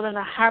Christ dwell in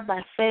our heart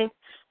by faith.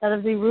 Let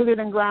us be rooted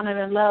and grounded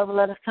in love.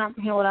 Let us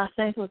comprehend what our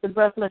saints with the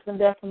breathless and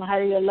death from the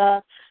height of your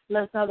love.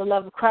 Let us know the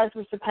love of Christ,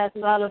 which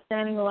surpasses all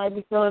understanding, and might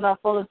be filled with our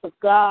fullness of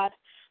God.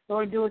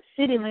 Lord, do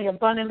exceedingly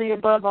abundantly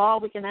above all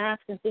we can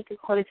ask and think,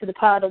 according to the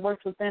power that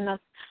works within us.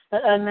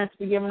 Let utterance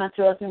be given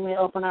unto us, and we may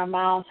open our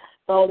mouths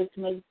boldly to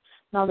make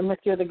know the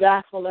mystery of the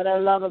gospel. Let our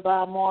love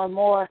abide more and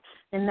more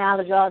in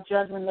knowledge of all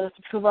judgment. Let us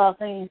approve all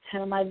things,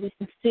 and it might be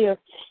sincere.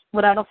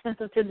 Without offense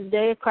to the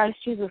day of Christ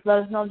Jesus, let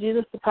us know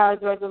Jesus, the power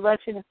of the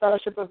resurrection and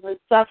fellowship of his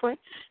suffering,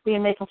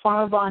 being made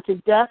conformable unto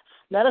death.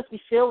 Let us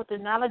be filled with the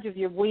knowledge of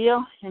your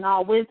will and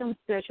all wisdom,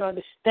 spiritual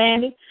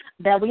understanding,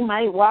 that we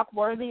might walk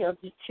worthy of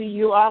to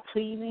you, all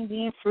pleasing,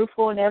 being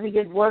fruitful in every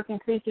good work,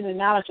 increasing the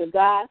knowledge of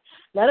God.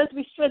 Let us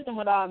be strengthened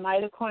with all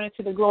might according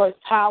to the glorious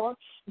power,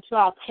 and to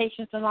our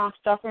patience and long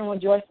suffering,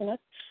 rejoicing us.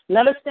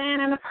 Let us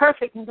stand in the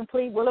perfect and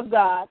complete will of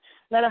God.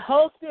 Let our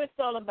whole spirit,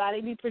 soul, and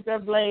body be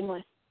preserved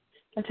blameless.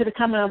 And to the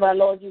coming of our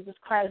Lord Jesus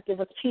Christ,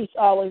 give us peace,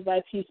 always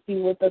thy peace be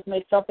with us.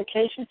 Make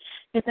supplication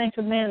and thanks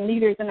for men,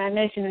 leaders in our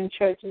nation and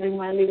church, and we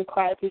might lead a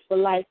quiet, peaceful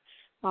life,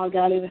 all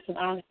godliness and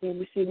honesty, and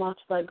receive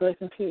multiplied grace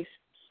and peace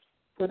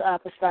with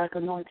apostolic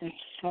anointing.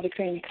 I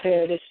decree and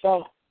declare it is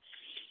so.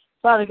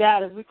 Father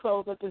God, as we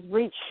close up this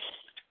breach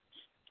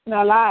in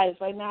our lives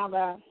right now,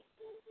 God,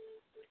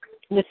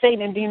 the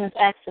Satan and demons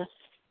access.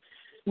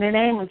 In the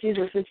name of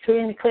Jesus, we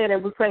decree and declare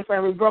that we pray for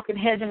every broken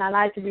hedge in our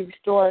life to be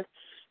restored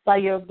by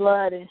your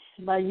blood and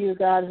by you,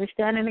 God. As we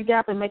stand in the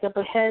gap and make up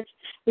a hedge,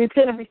 we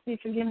repent and receive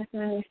forgiveness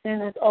in any sin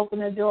that's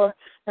opened the door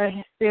for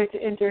his spirit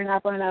to enter and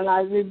operate in our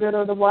lives. We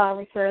build the wall and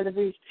repair the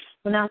breach.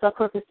 Renounce our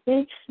crooked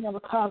speech, never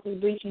cause a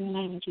breach in the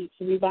name of Jesus.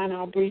 We bind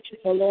our breaches,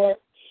 O Lord.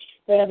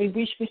 Let every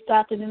breach be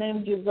stopped in the name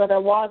of Jesus. Let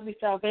our walls be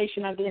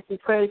salvation against the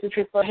praise and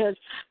truth for his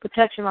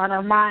protection on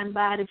our mind,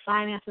 body,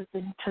 finances,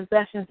 and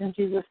possessions in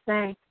Jesus'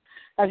 name.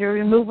 As you're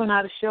removing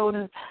our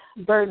shoulders,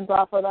 burdens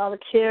off of all the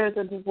cares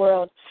of this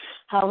world,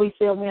 how we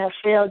feel we have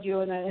failed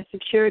you, and the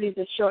insecurities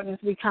and shortness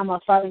we come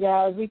up, Father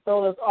God, as we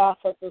throw those off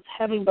of those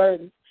heavy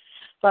burdens,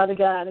 Father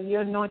God, and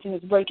your anointing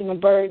is breaking the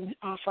burden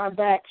off our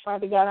back,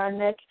 Father God, our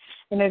neck,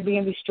 and they're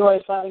being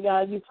destroyed, Father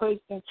God. You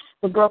placing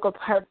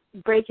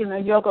breaking the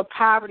yoke of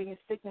poverty and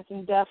sickness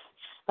and death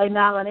right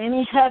now, and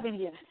any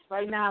heaviness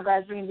right now, God,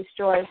 is being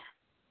destroyed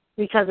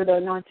because of the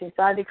anointing.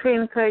 So I decree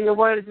and declare your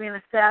word is being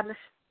established.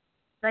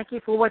 Thank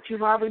you for what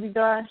you've already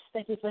done.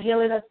 Thank you for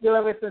healing us,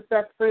 delivering us, and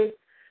set free.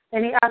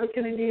 Any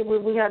opportunity where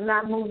we have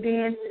not moved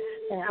in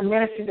and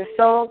ministered to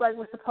souls like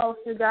we're supposed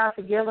to, God,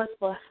 forgive us.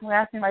 But we're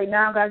asking right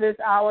now, God, this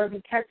hour, if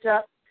you catch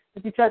up,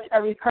 if you touch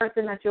every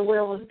person that your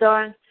will was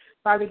done,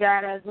 Father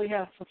God, as we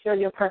have fulfilled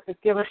your purpose,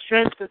 give us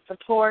strength to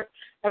support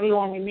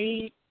everyone we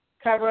need.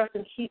 Cover us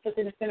and keep us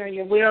in the center of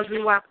your will.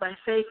 We walk by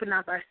faith and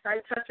not by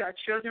sight. Touch our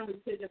children. We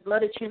plead the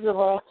blood of Jesus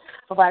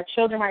of our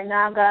children right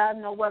now, God.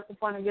 No weapon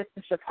formed against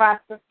them shall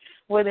prosper.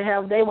 Where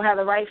they will have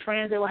the right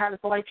friends. They will have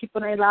the right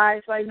people in their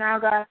lives right now,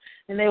 God.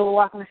 And they will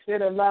walk in the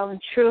spirit of love and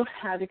truth.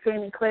 I decree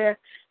and declare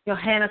your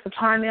hand is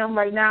upon them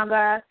right now,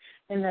 God.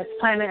 And the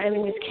plan of the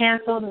enemy is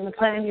canceled. And the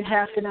plan you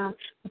have for them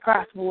to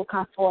prosper will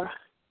come forth.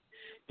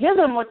 Give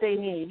them what they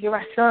need. Give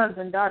our sons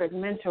and daughters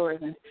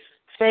mentors and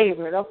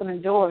favored,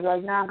 opening doors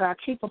right now, God.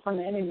 Keep them from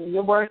the enemy.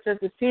 Your word says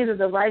the seed of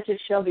the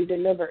righteous shall be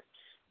delivered.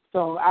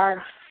 So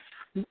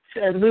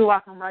as we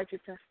walk in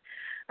righteousness,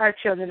 our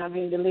children are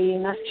being delivered,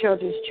 and us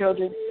children's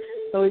children.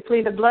 So we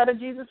plead the blood of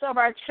Jesus over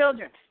our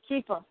children.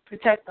 Keep them,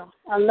 protect them,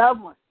 our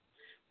loved ones.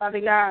 Father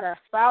God, our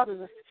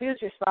spouses, our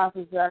future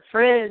spouses, our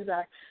friends,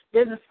 our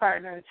business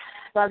partners.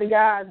 Father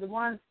God, the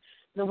ones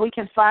that we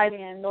can fight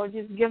in. Lord,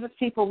 just give us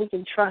people we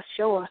can trust.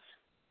 Show us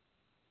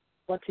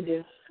what to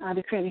do. I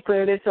decree and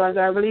declare this. So as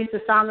I release the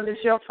sound of this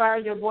yoke fire,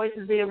 your voice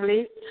is being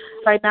released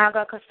right now,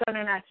 God,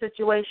 concerning our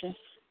situation.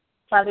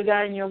 Father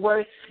God, and your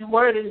word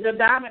is the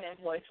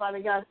dominant voice, Father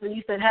God. So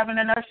you said heaven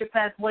and earth should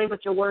pass away,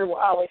 but your word will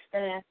always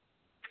stand.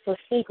 So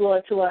speak,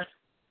 Lord, to us.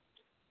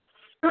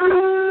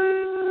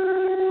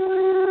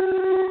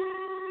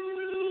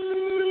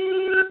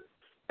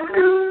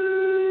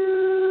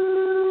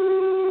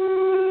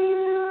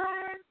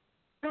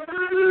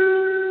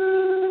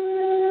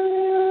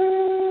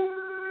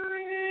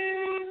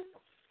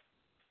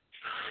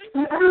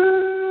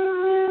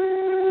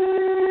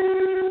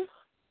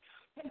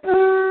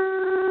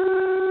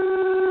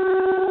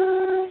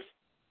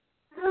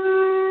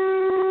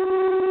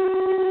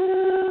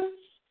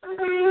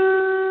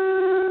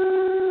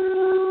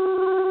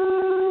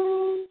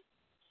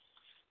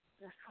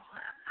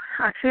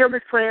 I seal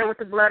this prayer with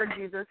the blood of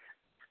Jesus.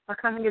 I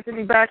come against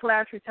any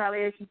backlash,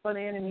 retaliation for the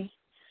enemy.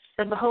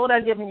 And behold, I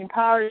give you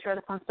power to tread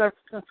upon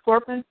serpents and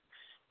scorpions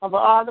over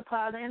all the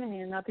power of the enemy,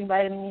 and nothing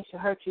by any means shall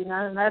hurt you.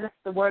 Now, and that is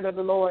the word of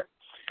the Lord.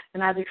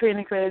 And I decree and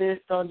declare this.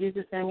 So in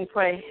Jesus' name we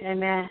pray.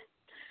 Amen.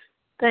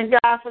 Thank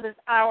God for this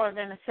hour of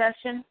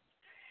intercession.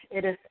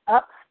 It is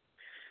up.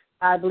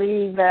 I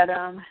believe that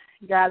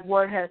God's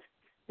word has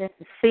been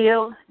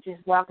fulfilled.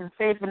 Just walk in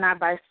faith and not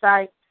by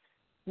sight.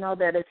 Know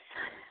that it's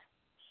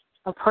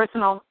a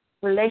personal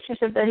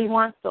relationship that he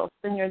wants, so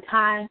spend your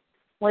time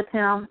with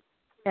him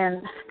and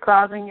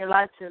causing your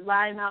life to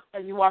line up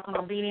as you walk in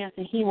obedience,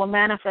 and he will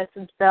manifest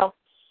himself.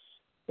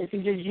 If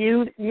you just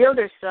yield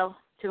yourself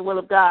to the will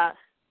of God,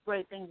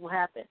 great things will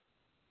happen.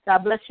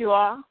 God bless you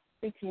all.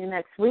 Speak to you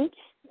next week.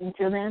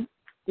 Until then,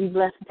 be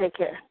blessed and take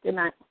care. Good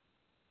night.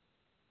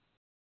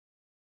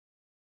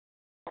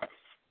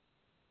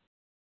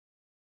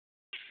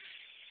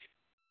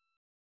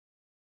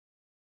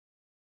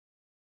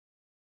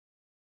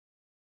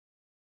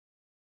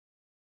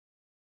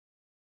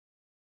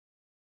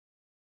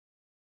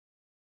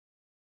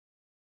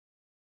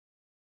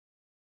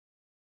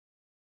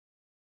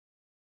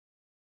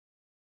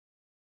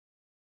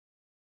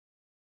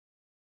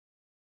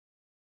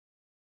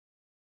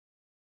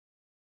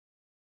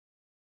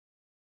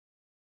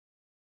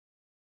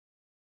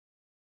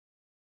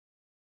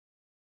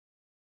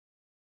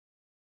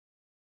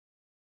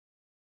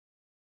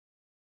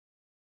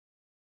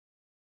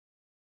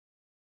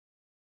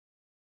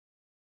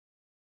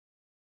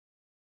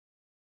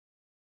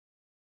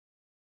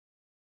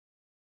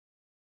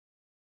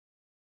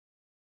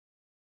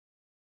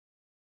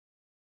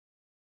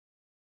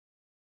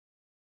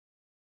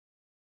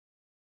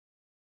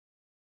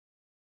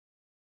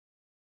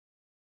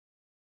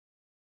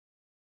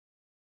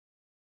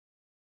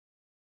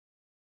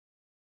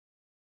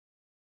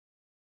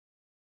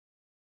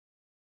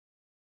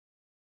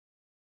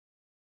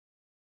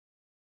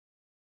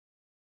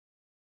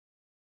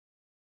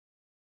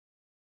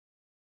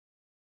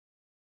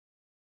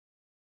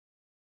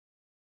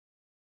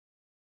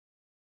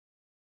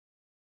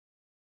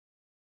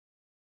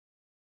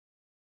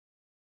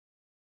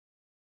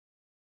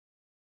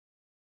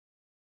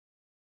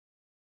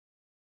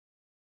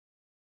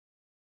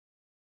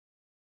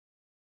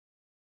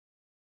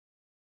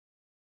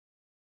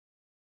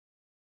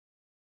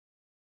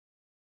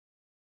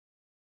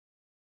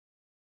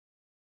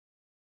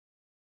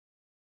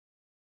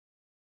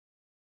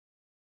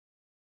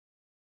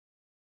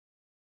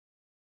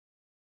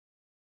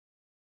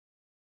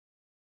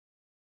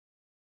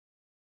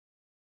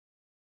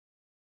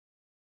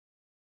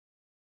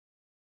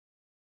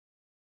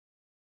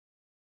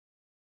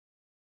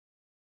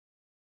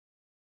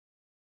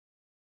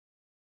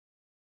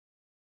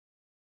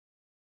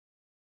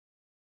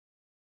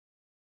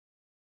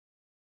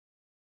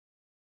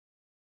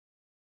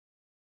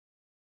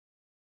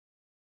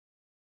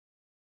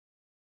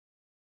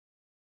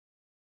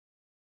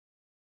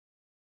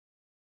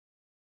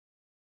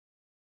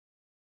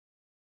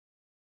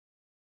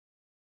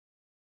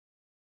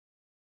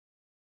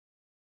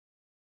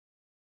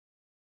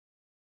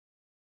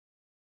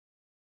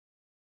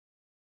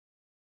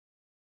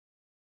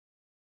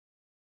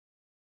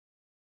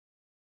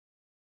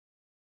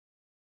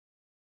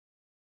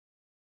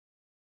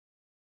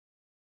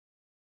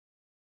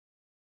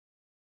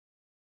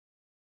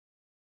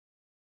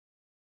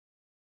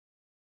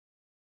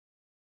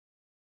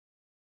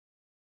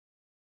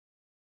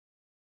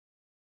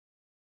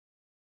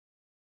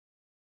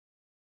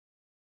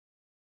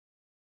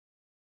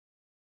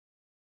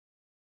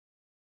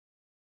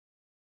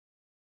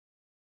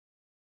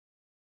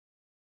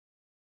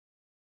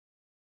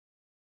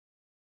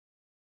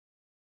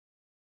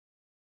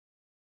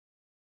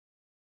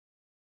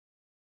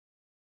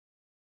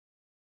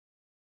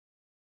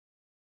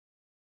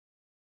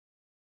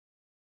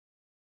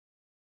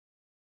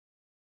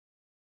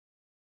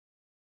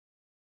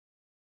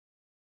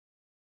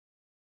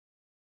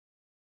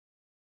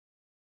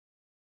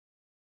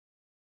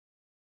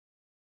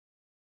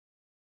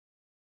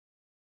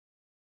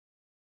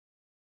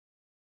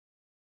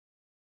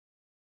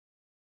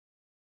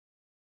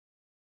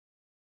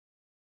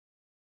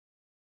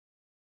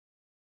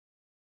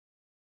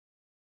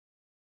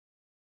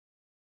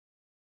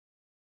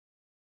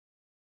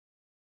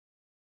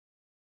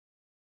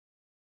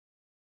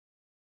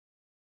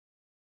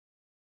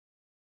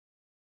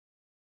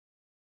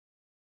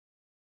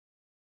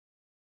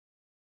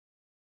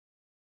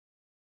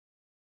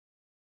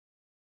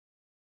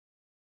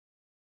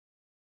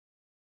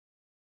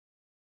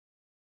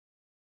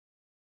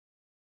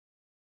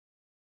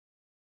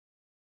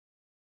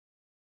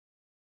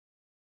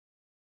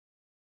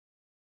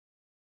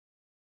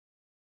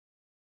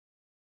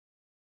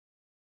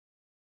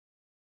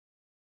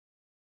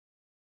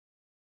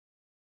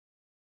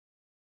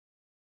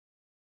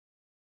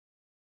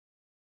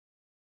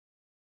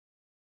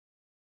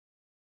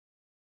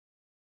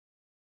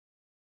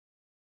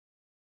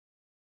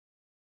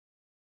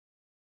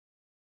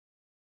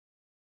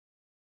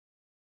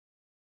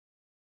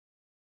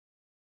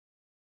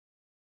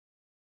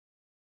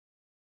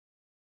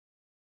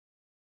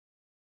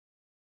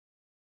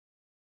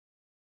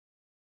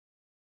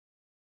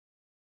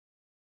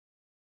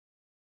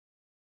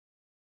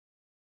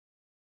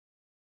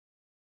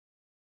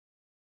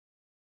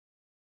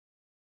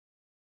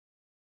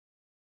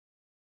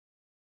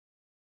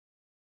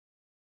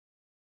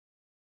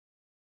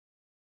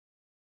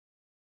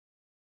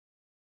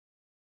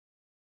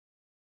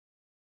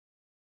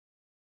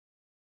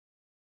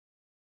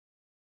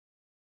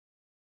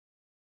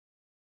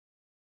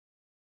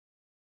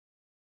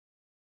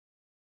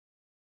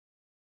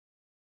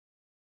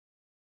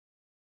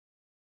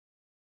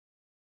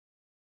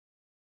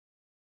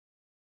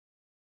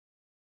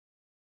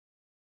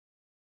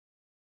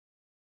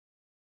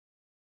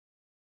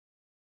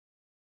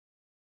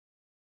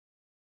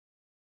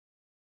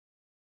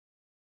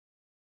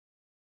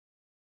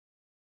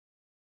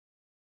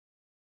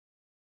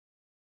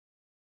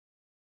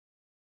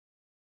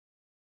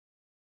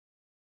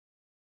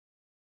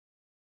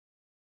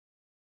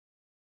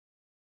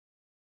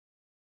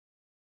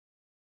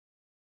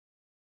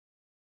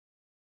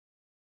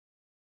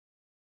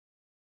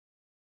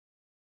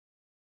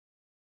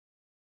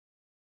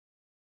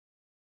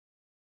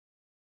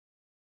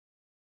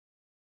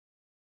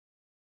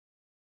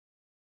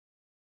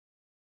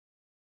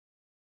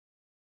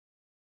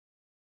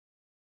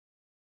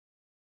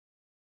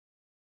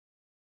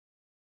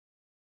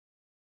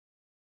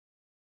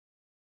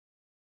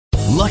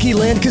 Lucky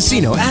Land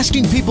Casino,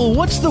 asking people,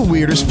 what's the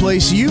weirdest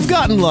place you've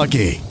gotten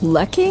lucky?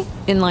 Lucky?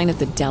 In line at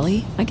the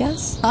deli, I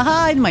guess?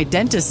 Aha, in my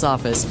dentist's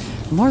office.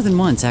 More than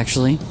once,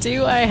 actually.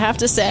 Do I have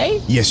to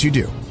say? Yes, you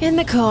do. In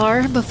the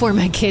car before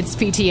my kids'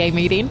 PTA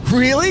meeting.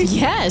 Really?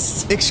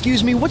 Yes.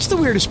 Excuse me, what's the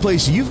weirdest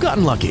place you've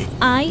gotten lucky?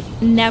 I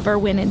never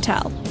win and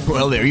tell.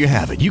 Well, there you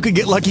have it. You can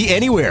get lucky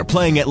anywhere,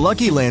 playing at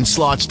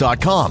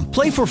LuckyLandSlots.com.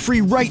 Play for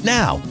free right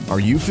now. Are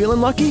you feeling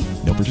lucky?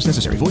 No purchase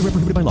necessary. Void where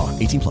prohibited by law.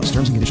 18+.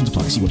 Terms and conditions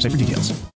apply. See website for details.